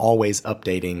she is always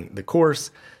updating the course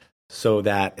so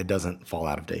that it doesn't fall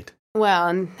out of date. Well,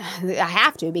 and I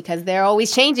have to because they're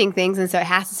always changing things, and so it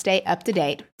has to stay up to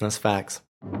date. That's facts.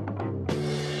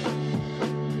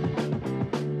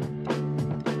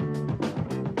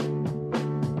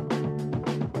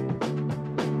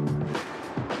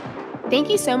 Thank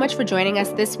you so much for joining us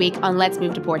this week on Let's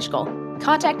Move to Portugal.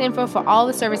 Contact info for all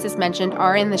the services mentioned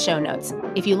are in the show notes.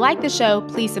 If you like the show,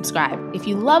 please subscribe. If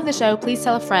you love the show, please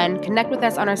tell a friend, connect with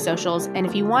us on our socials, and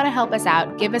if you want to help us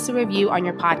out, give us a review on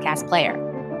your podcast player.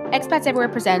 Expats Everywhere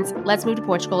presents Let's Move to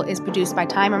Portugal is produced by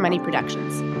Time or Money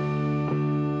Productions.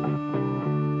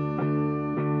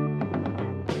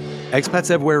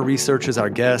 Expats Everywhere researches our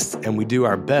guests, and we do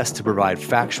our best to provide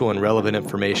factual and relevant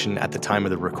information at the time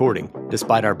of the recording.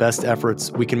 Despite our best efforts,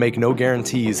 we can make no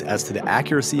guarantees as to the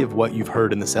accuracy of what you've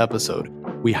heard in this episode.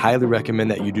 We highly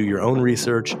recommend that you do your own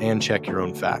research and check your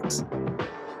own facts.